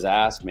mold of his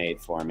ass made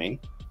for me.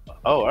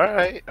 Oh, all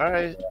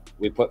right.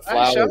 We put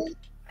flowers.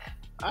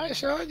 All right,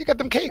 Shawn, you got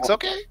them cakes,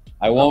 okay?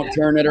 I won't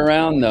turn it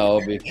around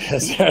though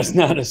because there's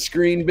not a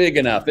screen big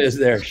enough, is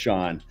there,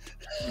 Shawn?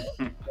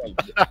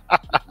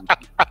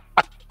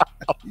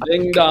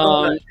 Ding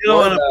dong. You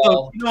don't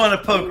want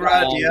to poke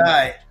Rod in the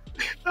eye.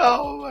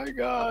 Oh my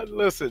God!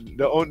 Listen,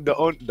 the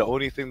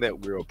only thing that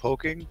we're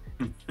poking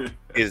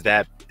is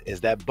that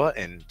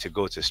button to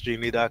go to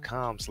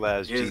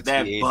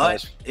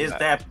streamly.com/GTA. Is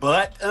that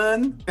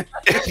button?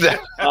 The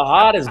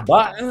hottest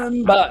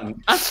button.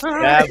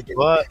 That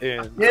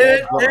button.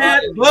 Hit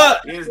that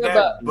button. Is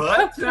that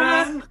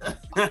button?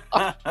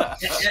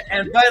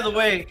 And by the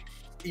way,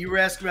 you were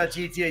asking about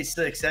GTA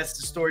 6. That's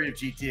the story of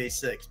GTA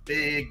 6.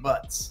 Big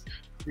butts.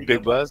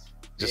 Big buzz.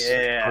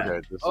 Yeah.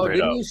 Okay,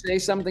 didn't you say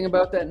something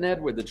about that,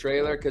 Ned, with the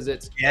trailer? Because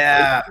it's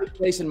takes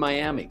place in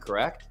Miami,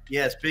 correct?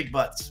 Yes, big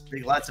butts,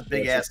 lots of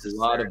big asses. A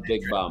lot of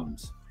big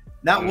bums.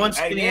 Not one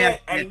skinny ass.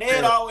 And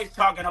Ned always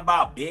talking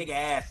about big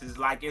asses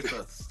like it's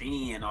a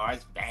sin or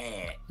it's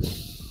bad.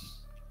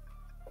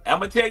 I'm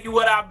gonna tell you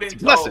what I've been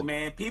told,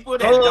 man. People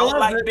that don't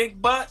like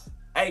big butts,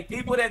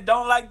 people that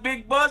don't like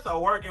big butts are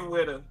working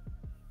with them.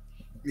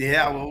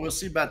 Yeah, well, we'll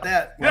see about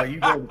that. Well, you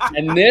go.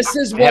 And this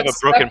is what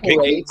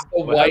separates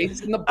the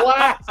whites and the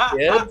blacks,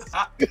 kids.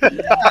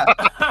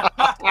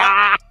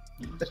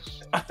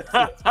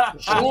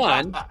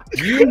 Shawn,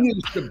 you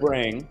used to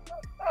bring.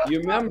 You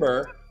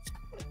remember?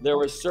 There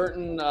were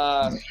certain.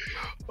 Oh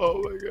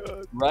my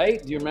God!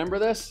 Right? Do you remember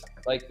this?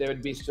 Like there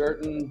would be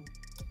certain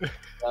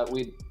that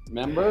we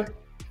remember.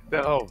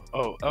 Oh,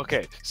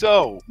 okay.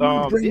 So,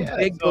 those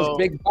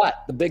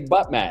the big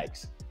butt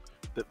mags.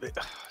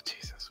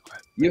 Jesus.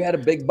 You had a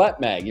big butt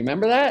mag. You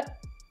remember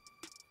that?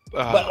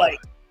 But like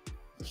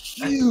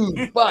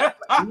huge butt.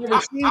 I've never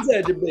seen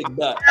such a big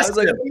butt. I was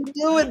like, what are you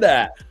doing with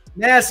that?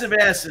 Massive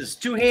asses,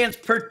 2 hands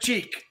per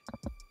cheek.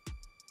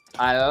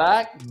 I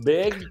like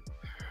big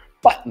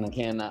butt, and I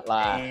cannot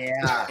lie.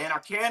 Yeah. And I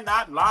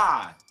cannot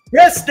lie.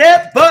 Press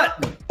that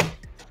button.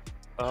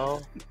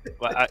 Oh,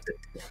 well,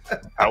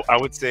 I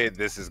would say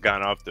this has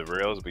gone off the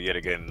rails, but yet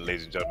again,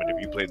 ladies and gentlemen,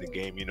 if you play the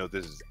game, you know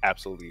this is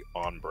absolutely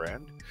on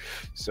brand.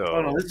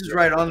 So, no, this is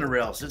right on the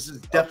rails. This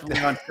is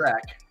definitely on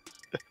track.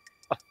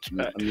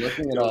 I'm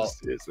looking at all.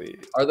 Seriously,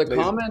 are the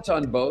comments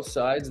on both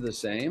sides the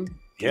same?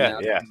 Yeah,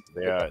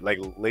 they are. Like,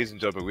 ladies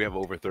and gentlemen, we have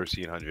over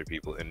 1,300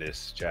 people in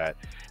this chat.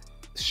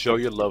 Show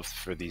your love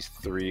for these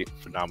 3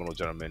 phenomenal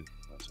gentlemen.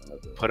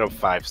 Put up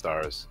 5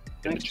 stars.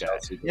 In the chat.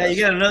 Yeah, you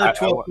got another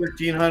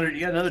 1,300. You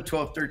got another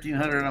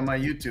 1,300 on my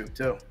YouTube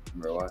too.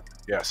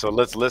 Yeah, so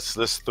let's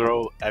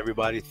throw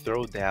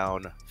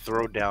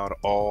down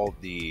all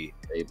the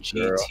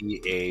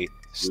GTA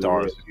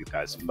stars with you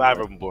guys. 5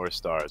 or more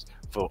stars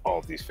for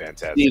all these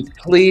fantastic. Steve,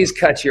 please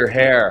cut your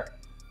hair.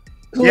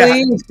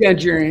 Please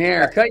cut your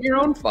hair. Cut your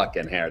own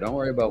fucking hair. Don't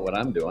worry about what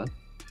I'm doing.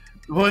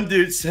 One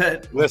dude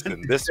said,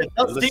 "Listen,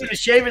 tell Steve to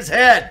shave his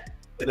head."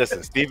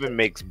 Listen, Steven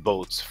makes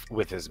boats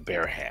with his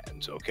bare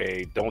hands,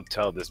 okay? Don't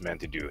tell this man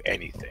to do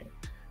anything,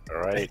 all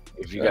right?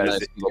 If you guys...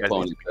 Nice little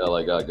ponytail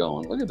I got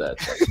going. Look at that.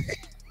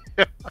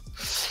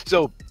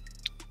 So,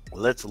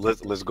 let's go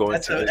into this.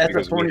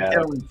 That's a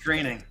ponytail in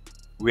training.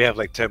 we have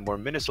like 10 more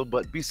minutes. So,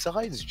 but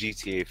besides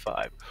GTA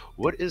 5,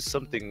 what is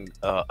something,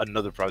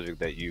 another project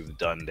that you've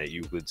done that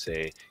you would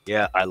say,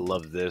 yeah, I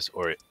love this,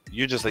 or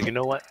you're just like, you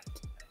know what,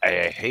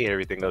 I hate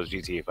everything else.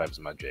 GTA 5 is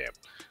my jam.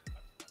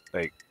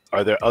 Like,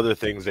 are there other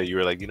things that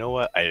you're like, you know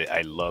what,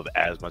 I love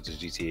as much as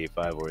GTA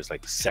 5, or it's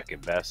like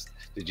second best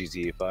to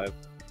GTA 5?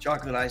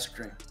 Chocolate ice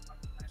cream.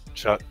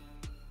 Chuck,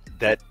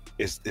 that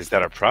is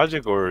that a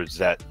project, or is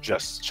that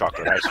just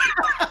chocolate ice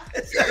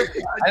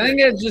cream? I think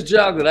it's just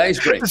chocolate ice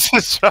cream. It's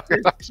just chocolate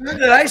ice cream.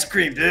 Chocolate ice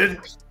cream, dude.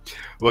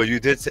 Well, you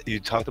did say,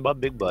 you talked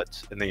about big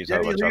butts, and then you Yeah,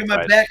 talked you about look at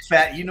chocolate my ice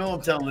back fat. You know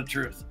I'm telling the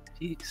truth.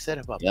 cream. He said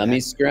about Yummy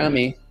back.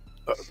 scrummy.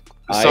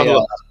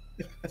 So,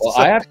 Well,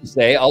 I have to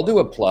say, I'll do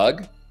a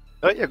plug.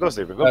 oh yeah, go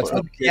Stephen, go That's for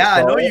what it. the kids Yeah,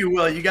 I know call it. you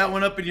will. You got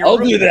one up in your I'll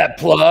room. do that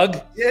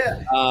plug.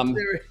 Yeah.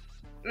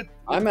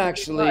 I'm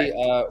actually,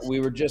 we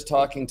were just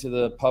talking to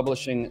the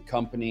publishing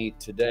company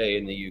today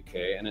in the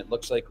UK, and it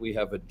looks like we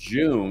have a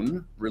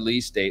June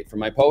release date for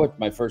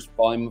my first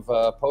volume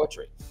of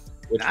poetry,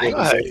 which will be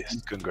Nice,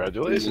 in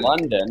congratulations.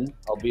 London.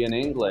 I'll be in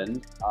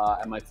England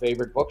at my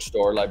favorite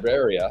bookstore,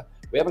 Libraria.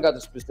 We haven't got the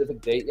specific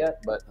date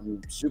yet, but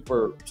I'm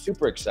super,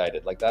 super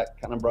excited. Like,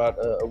 that kind of brought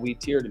a wee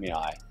tear to my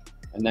eye.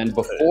 And then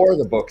before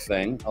the book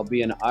thing, I'll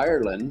be in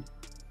Ireland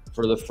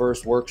for the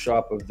first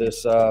workshop of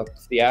this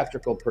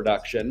theatrical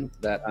production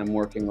that I'm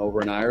working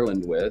over in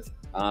Ireland with,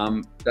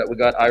 that we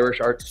got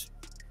Irish Arts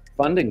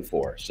funding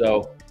for.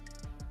 So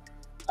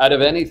out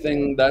of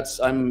anything,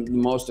 I'm the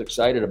most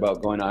excited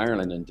about going to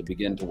Ireland and to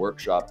begin to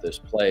workshop this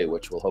play,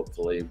 which we'll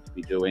hopefully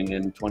be doing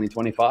in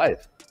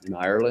 2025 in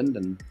Ireland,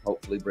 and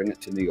hopefully bring it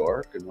to New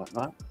York and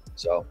whatnot.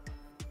 So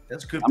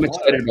That's good. I'm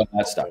excited about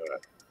that stuff.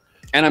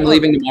 And I'm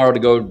leaving tomorrow to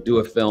go do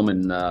a film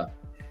in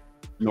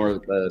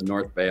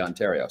North Bay,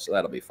 Ontario. So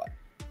that'll be fun.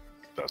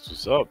 That's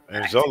what's up.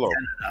 And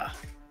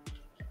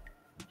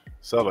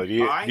Solo, do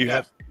you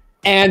have?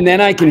 And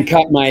then I can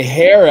cut my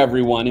hair,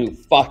 everyone who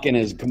fucking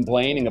is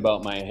complaining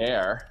about my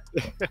hair.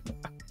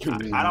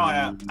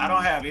 I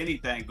don't have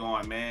anything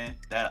going, man.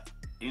 That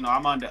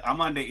I'm under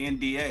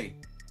NDA.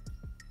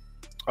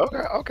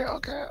 Okay.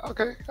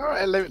 All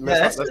right.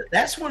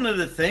 That's one of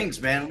the things,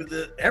 man. With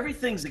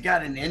everything's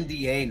got an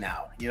NDA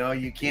now.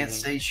 You can't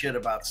say shit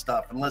about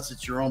stuff unless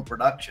it's your own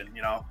production.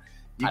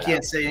 You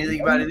can't say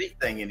anything about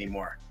anything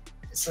anymore.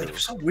 It's like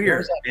so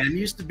weird, man. It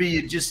used to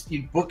be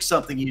you book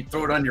something, you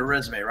throw it on your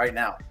resume right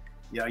now.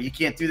 You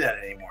can't do that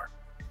anymore.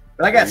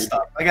 But I got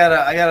stuff. I got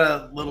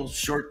a little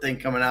short thing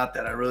coming out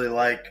that I really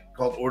like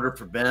called Order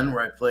for Ben,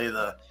 where I play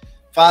the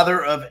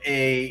father of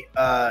a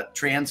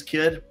trans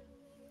kid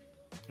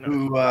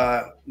who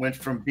went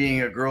from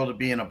being a girl to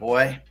being a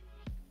boy.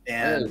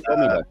 And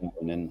that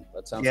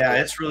sounds cool.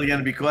 It's really going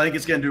to be cool. I think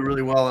it's going to do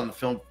really well on the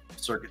film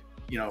circuit,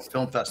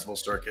 film festival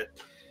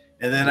circuit.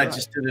 And then I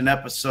just did an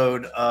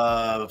episode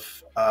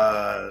of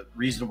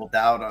Reasonable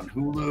Doubt on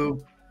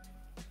Hulu.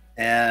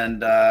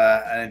 And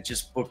I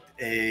just booked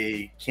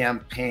a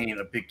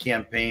big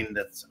campaign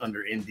that's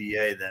under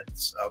NDA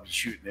that I'll be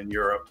shooting in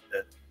Europe.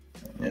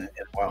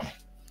 Wow.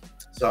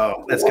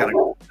 So that's kind of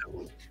cool.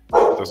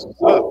 That's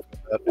what's up.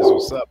 That is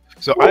what's up.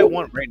 So I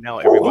want right now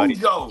everybody in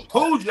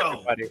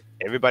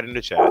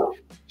the chat,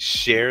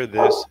 share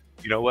this.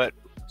 You know what?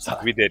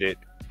 We did it.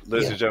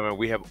 Ladies and gentlemen,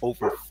 we have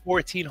over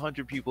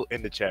 1,400 people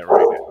in the chat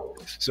right now.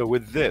 So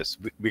with this,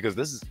 because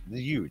this is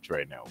huge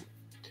right now,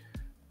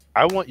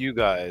 I want you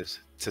guys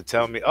to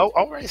tell me. Oh,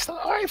 all right,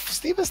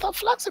 Steven, stop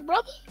flexing,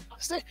 brother.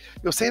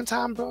 Same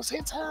time, bro.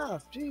 Same time.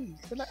 Jeez.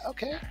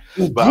 Okay.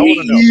 But I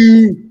want to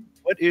know.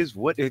 What is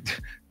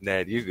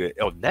Ned? You good?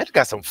 Oh, Ned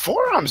got some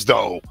forearms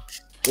though.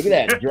 Look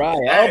at that dry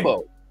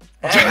elbow.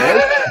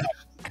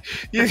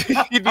 you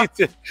need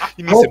some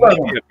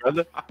media,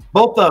 brother.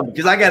 Both of them,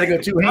 because I got to go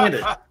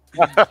two-handed.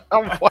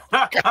 Oh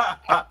my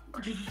God.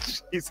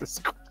 Jesus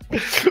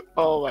Christ.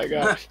 Oh my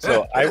God.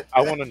 So I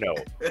want to know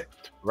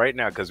right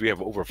now, because we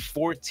have over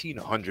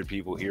 1,400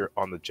 people here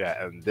on the chat,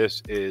 and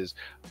this is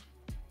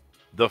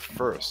the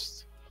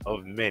first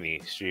of many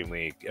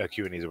streaming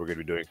Q&As that we're going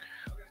to be doing.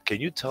 Can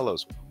you tell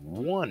us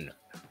one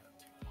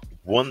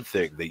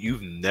thing that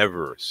you've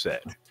never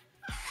said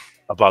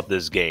about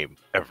this game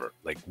ever?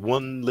 Like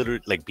one literally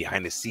like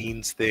behind the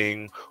scenes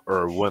thing,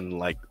 or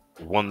one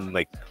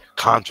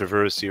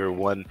controversy, or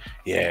one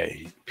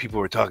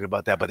people were talking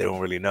about that but they don't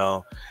really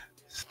know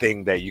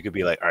thing that you could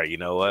be like, all right, you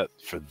know what?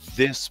 For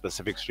this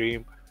specific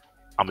stream,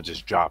 I'm gonna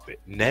just drop it.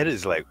 Ned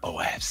is like, oh,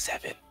 I have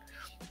 7.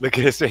 Look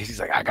at his face. He's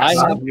like, I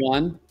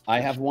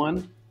have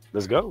one.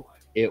 Let's go.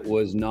 It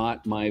was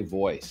not my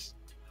voice.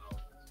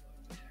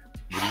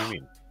 What do you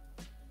mean?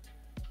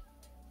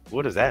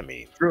 What does that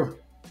mean? True.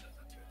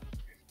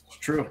 It's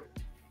true.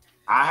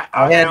 I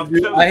had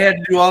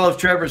to do all of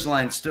Trevor's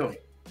lines too.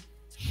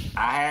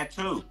 I had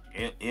to.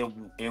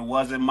 It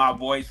wasn't my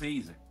voice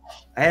either.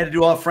 I had to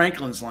do all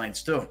Franklin's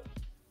lines too.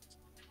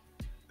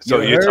 So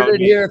you heard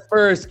it here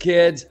first,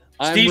 kids.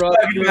 Steve's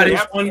talking about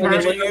his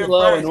one-man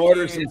show and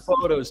order some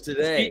photos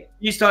today.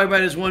 He's talking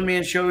about his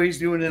one-man show he's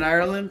doing in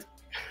Ireland.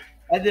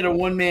 I did a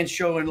one-man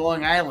show in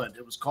Long Island.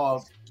 It was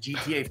called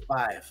GTA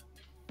 5.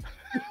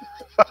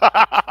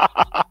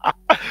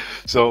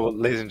 So,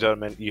 ladies and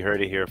gentlemen, you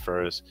heard it here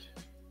first.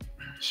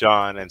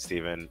 Shawn and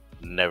Steven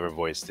never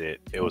voiced it.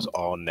 It was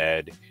all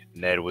Ned.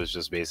 Ned was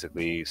just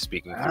basically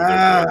speaking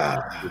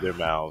through their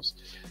mouths.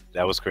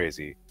 That was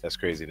crazy. That's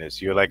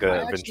craziness. You're like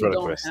a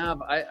ventriloquist.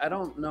 I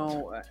don't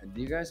know. Do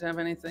you guys have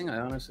anything? I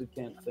honestly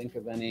can't think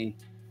of any.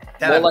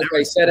 That Well, I've like never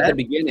I said at the said.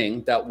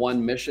 beginning, that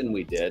one mission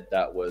we did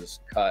that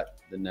was cut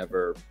that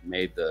never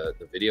made the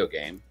video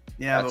game.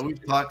 Yeah, but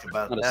we've talked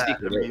about not a that.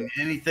 secret, I mean,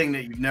 anything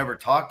that you've never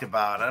talked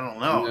about, I don't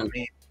know. Yeah. I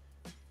mean,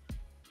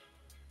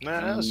 Nah,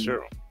 that's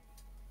true.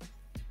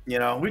 you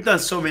know, we've done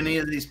so many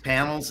of these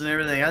panels and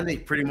everything. I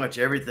think pretty much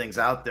everything's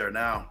out there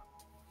now.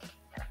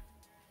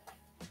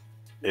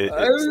 The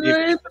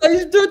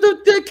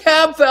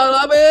cab fell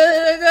off.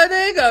 I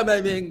think on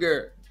my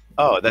finger.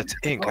 Oh, that's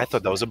ink. I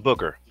thought that was a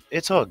booger.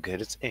 It's all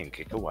good. It's ink.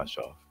 It can wash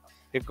off.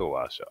 It can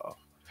wash off.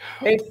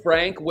 Hey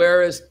Frank,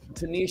 where is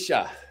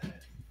Tanisha?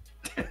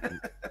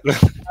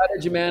 How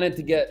did you manage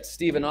to get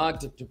Stephen Ogg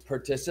to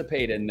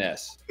participate in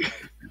this?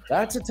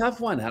 That's a tough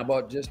one. How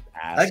about just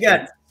ask? I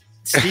got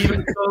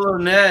Steven Solo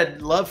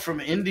Ned, love from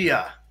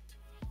India.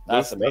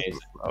 That's amazing.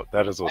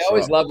 That is I what's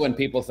always up. love when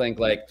people think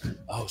like,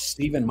 "Oh,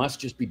 Stephen must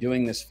just be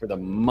doing this for the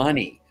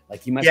money.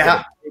 Like he must Yeah.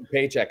 get a big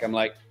paycheck." I'm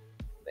like,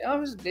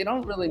 they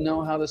don't really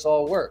know how this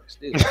all works,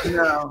 do they?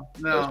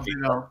 No, you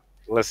know.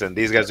 Listen,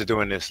 these guys are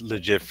doing this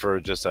legit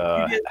for just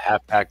a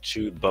half-pack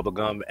chewed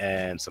bubblegum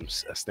and some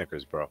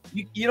Snickers, bro.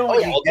 You know Oh,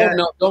 what yeah. you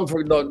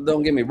get?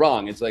 Don't get me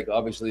wrong. It's like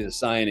obviously the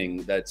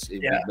signing. We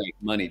Yeah. make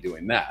money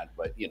doing that,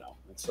 but you know,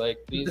 it's like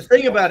The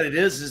thing about it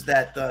is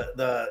that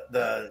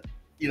the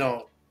you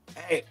know,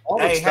 Hey, all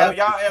the have stuff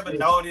y'all is- ever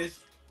noticed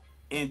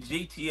in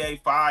GTA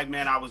 5,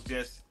 man?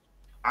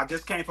 I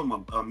just came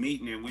from a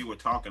meeting and we were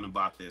talking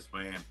about this,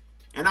 man.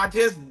 And I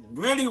just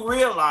really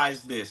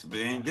realized this,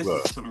 man. This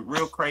is some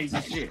real crazy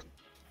shit.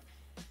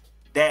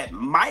 That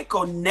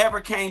Michael never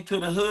came to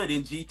the hood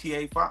in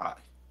GTA 5.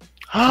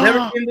 never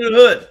came to the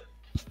hood.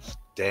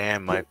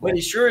 Damn, Michael. But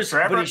he sure is.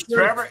 Trevor- But he sure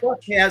Trevor- as fuck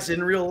has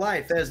in real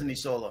life, hasn't he,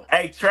 Solo?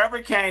 Hey,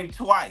 Trevor came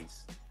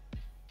twice.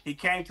 He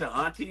came to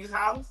Auntie's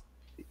house,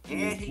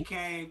 and he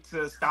came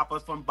to stop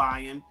us from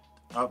buying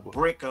a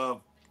brick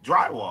of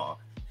drywall.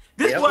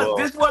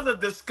 This was a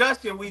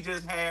discussion we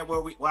just had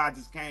where I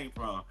just came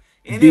from,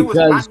 and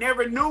I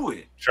never knew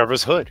it.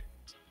 Trevor's hood.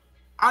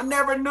 I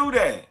never knew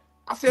that.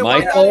 I said,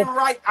 Michael?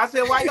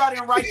 why y'all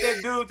didn't write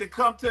that dude to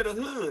come to the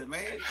hood,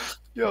 man?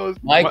 Yo,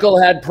 Michael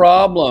had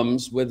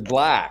problems with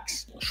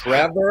blacks.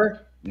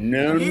 Trevor,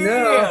 no.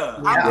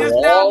 I'm just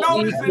We're now all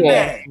noticing equal.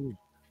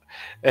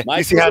 that.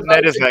 You see how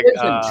Ned is like,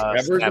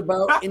 Trevor's snap.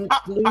 about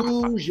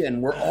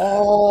inclusion. We're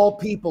all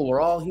people.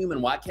 We're all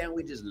human. Why can't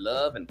we just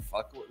love and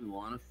fuck what we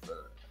want to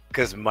fuck?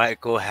 Because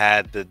Michael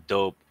had the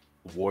dope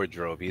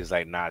wardrobe. He's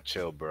like, nah,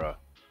 chill, bro.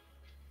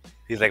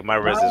 He's like, my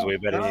res is way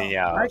better than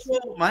y'all.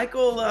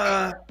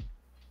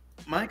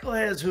 Michael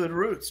has hood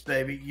roots,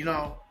 baby. You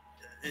know,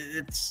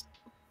 it's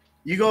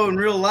you go in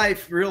real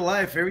life.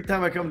 Every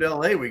time I come to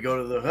LA, we go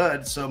to the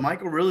hood. So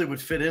Michael really would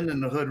fit in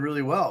the hood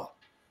really well.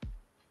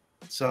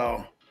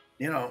 So,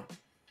 you know,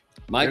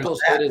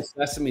 Michael's hood is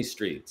Sesame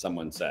Street,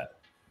 someone said.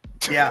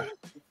 yeah.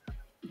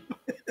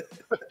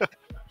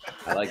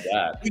 I like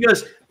that. He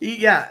goes,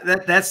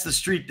 that's the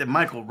street that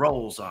Michael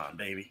rolls on,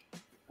 baby.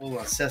 Roll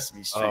on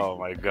Sesame Street. Oh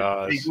my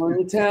gosh. Big Will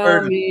you tell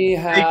Bird- me Big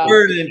how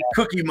Bird and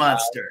Cookie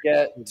Monster.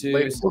 get to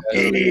Ladies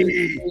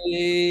Sesame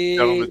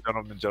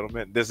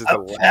Gentlemen, this is the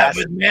Up last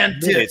with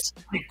Mantis.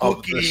 minute of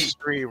the Cookie.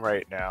 stream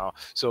right now.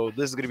 So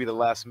this is going to be the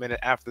last minute.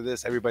 After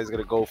this, everybody's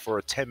going to go for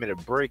a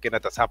 10-minute break. And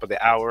at the top of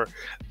the hour,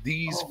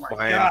 these Oh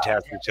my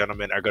fantastic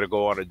gentlemen are going to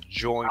go on a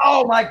joint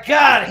Oh my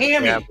God,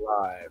 Hammy.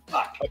 live.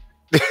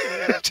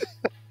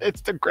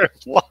 Instagram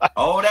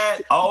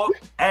live.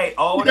 Hey, You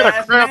got a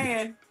ass cramp.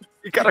 man.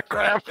 You got a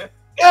cramp.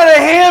 Got a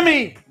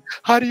Hammy.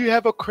 How do you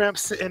have a cramp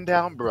sitting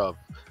down, bro?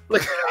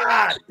 Like,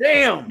 God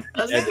damn.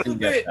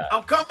 Elizabeth,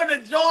 I'm coming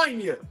to join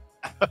you.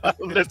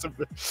 listen.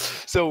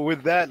 So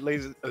with that,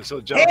 ladies,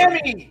 so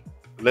gentlemen, Hammy.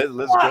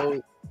 let's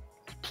go.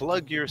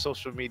 Plug your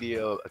social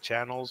media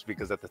channels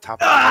because at the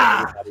top of the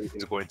night, everybody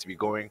is going to be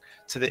going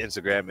to the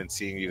Instagram and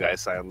seeing you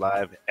guys sign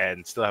live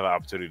and still have an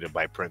opportunity to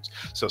buy prints.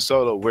 So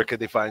Solo, where can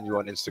they find you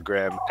on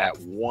Instagram at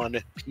 1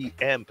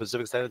 p.m.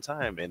 Pacific Standard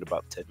Time in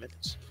about 10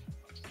 minutes?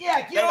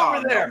 Yeah, They get all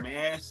over know, there.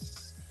 man.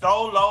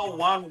 Solo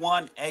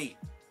 118.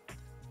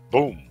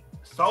 Boom.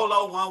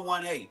 Solo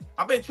 118.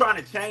 I've been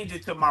trying to change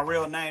it to my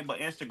real name, but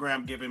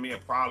Instagram giving me a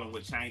problem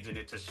with changing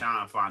it to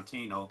Shawn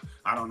Fonteno.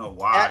 I don't know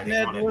why At they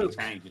Ned won't let me Luke.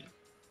 change it.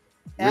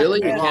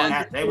 Really? At You Ned can't-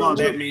 Luke.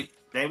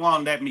 They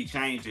won't let me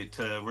change it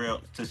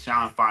to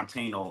Shawn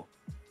Fonteno.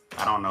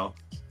 I don't know.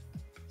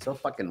 So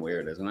fucking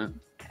weird, isn't it?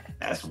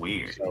 That's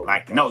weird. So-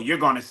 Like, no, you're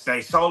gonna say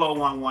Solo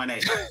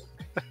 118.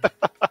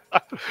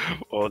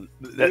 Well,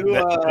 You, there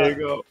you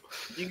go.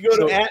 You can go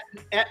So- to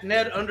at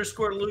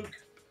Ned_Luke.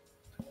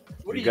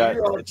 What do You you got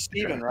do? it.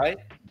 Steven, right?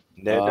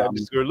 Ned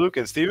underscore Luke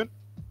and Steven.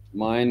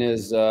 Mine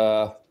is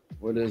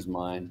what is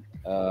mine?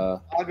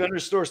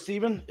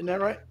 Og_Steven, isn't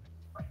that right?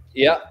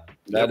 Yeah,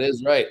 that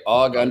is right.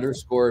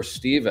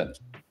 Og_Steven.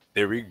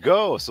 There we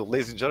go. So,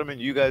 ladies and gentlemen,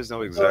 you guys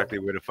know exactly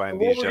where to find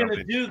What these we're gentlemen.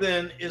 going to do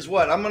then is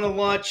what? I'm going to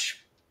launch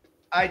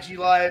IG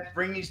Live,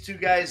 bring these two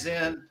guys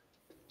in,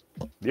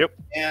 Yep.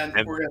 and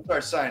we're going to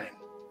start signing.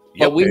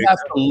 But we have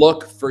to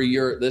look for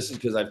your. This is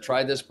because I've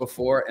tried this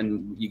before,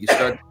 and you can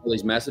start all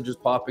these messages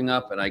popping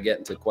up, and I get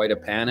into quite a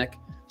panic.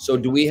 So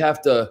do we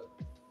have to?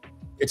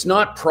 It's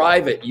not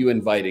private. You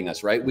inviting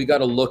us, right? We got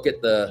to look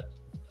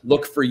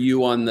for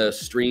you on the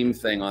stream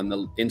thing on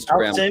the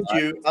Instagram.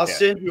 I'll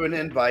send you an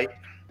invite.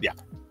 Yeah.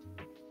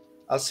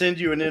 I'll send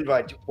you an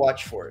invite to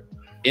watch for it.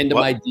 Into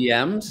my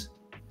DMs.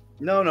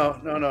 No.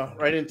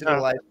 Right into the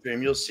live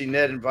stream. You'll see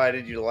Ned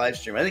invited you to live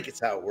stream. I think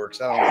it's how it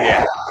works. I don't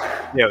know.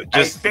 Yeah.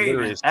 Just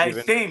Steven,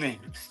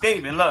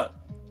 look.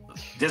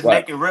 Just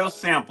make it real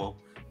simple.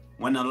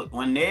 When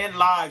Ned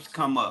lives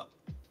come up,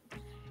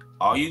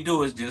 all you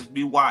do is just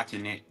be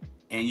watching it,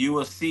 and you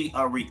will see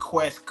a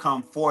request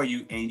come for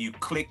you, and you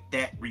click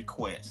that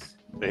request.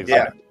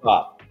 Exactly.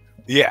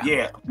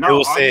 Yeah.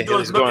 No, all you do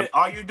is look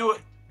at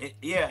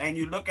and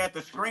you look at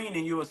the screen,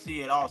 and you will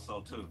see it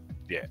also too.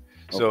 Yeah.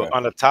 So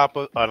on the top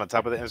of the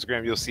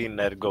Instagram, you'll see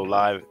Ned go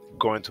live.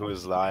 Go into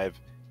his live,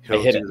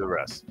 he'll do the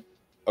rest.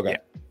 Okay.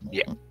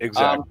 Yeah.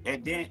 Exactly.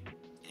 And then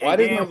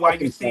while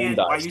you seeing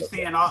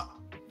all,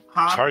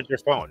 charge your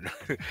phone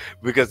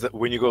because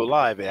when you go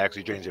live, it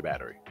actually drains your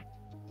battery.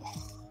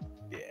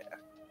 Yeah,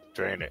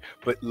 drain it.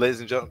 But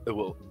ladies and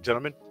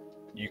gentlemen,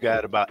 you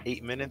got about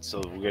 8 minutes,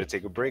 so we're gonna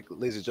take a break.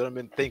 Ladies and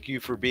gentlemen, thank you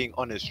for being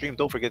on the stream.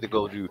 Don't forget to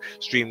go to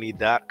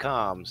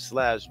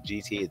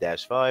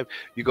streamly.com/GTA-5.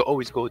 You can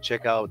always go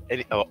check out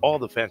all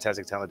the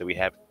fantastic talent that we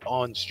have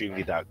on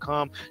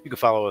streamly.com. You can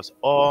follow us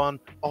on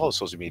all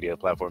social media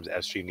platforms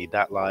at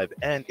streamly.live.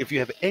 And if you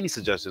have any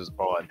suggestions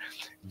on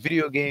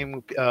video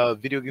games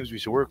we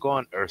should work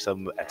on, or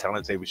some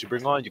talent that we should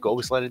bring on, you can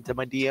always slide into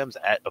my DMs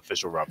at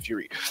official Rob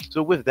Fury.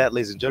 So with that,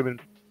 ladies and gentlemen,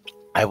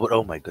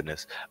 oh my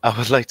goodness, I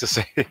would like to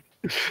say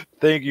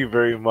thank you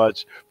very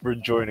much for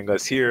joining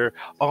us here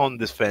on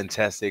this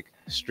fantastic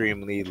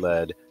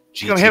Streamly-led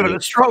GTA. I'm having a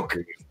stroke.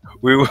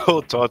 We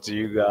will talk to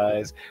you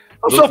guys.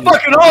 I'm so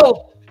fucking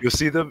old. You'll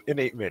see them in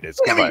 8 minutes.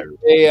 Goodbye.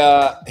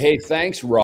 Hey, thanks, Rob.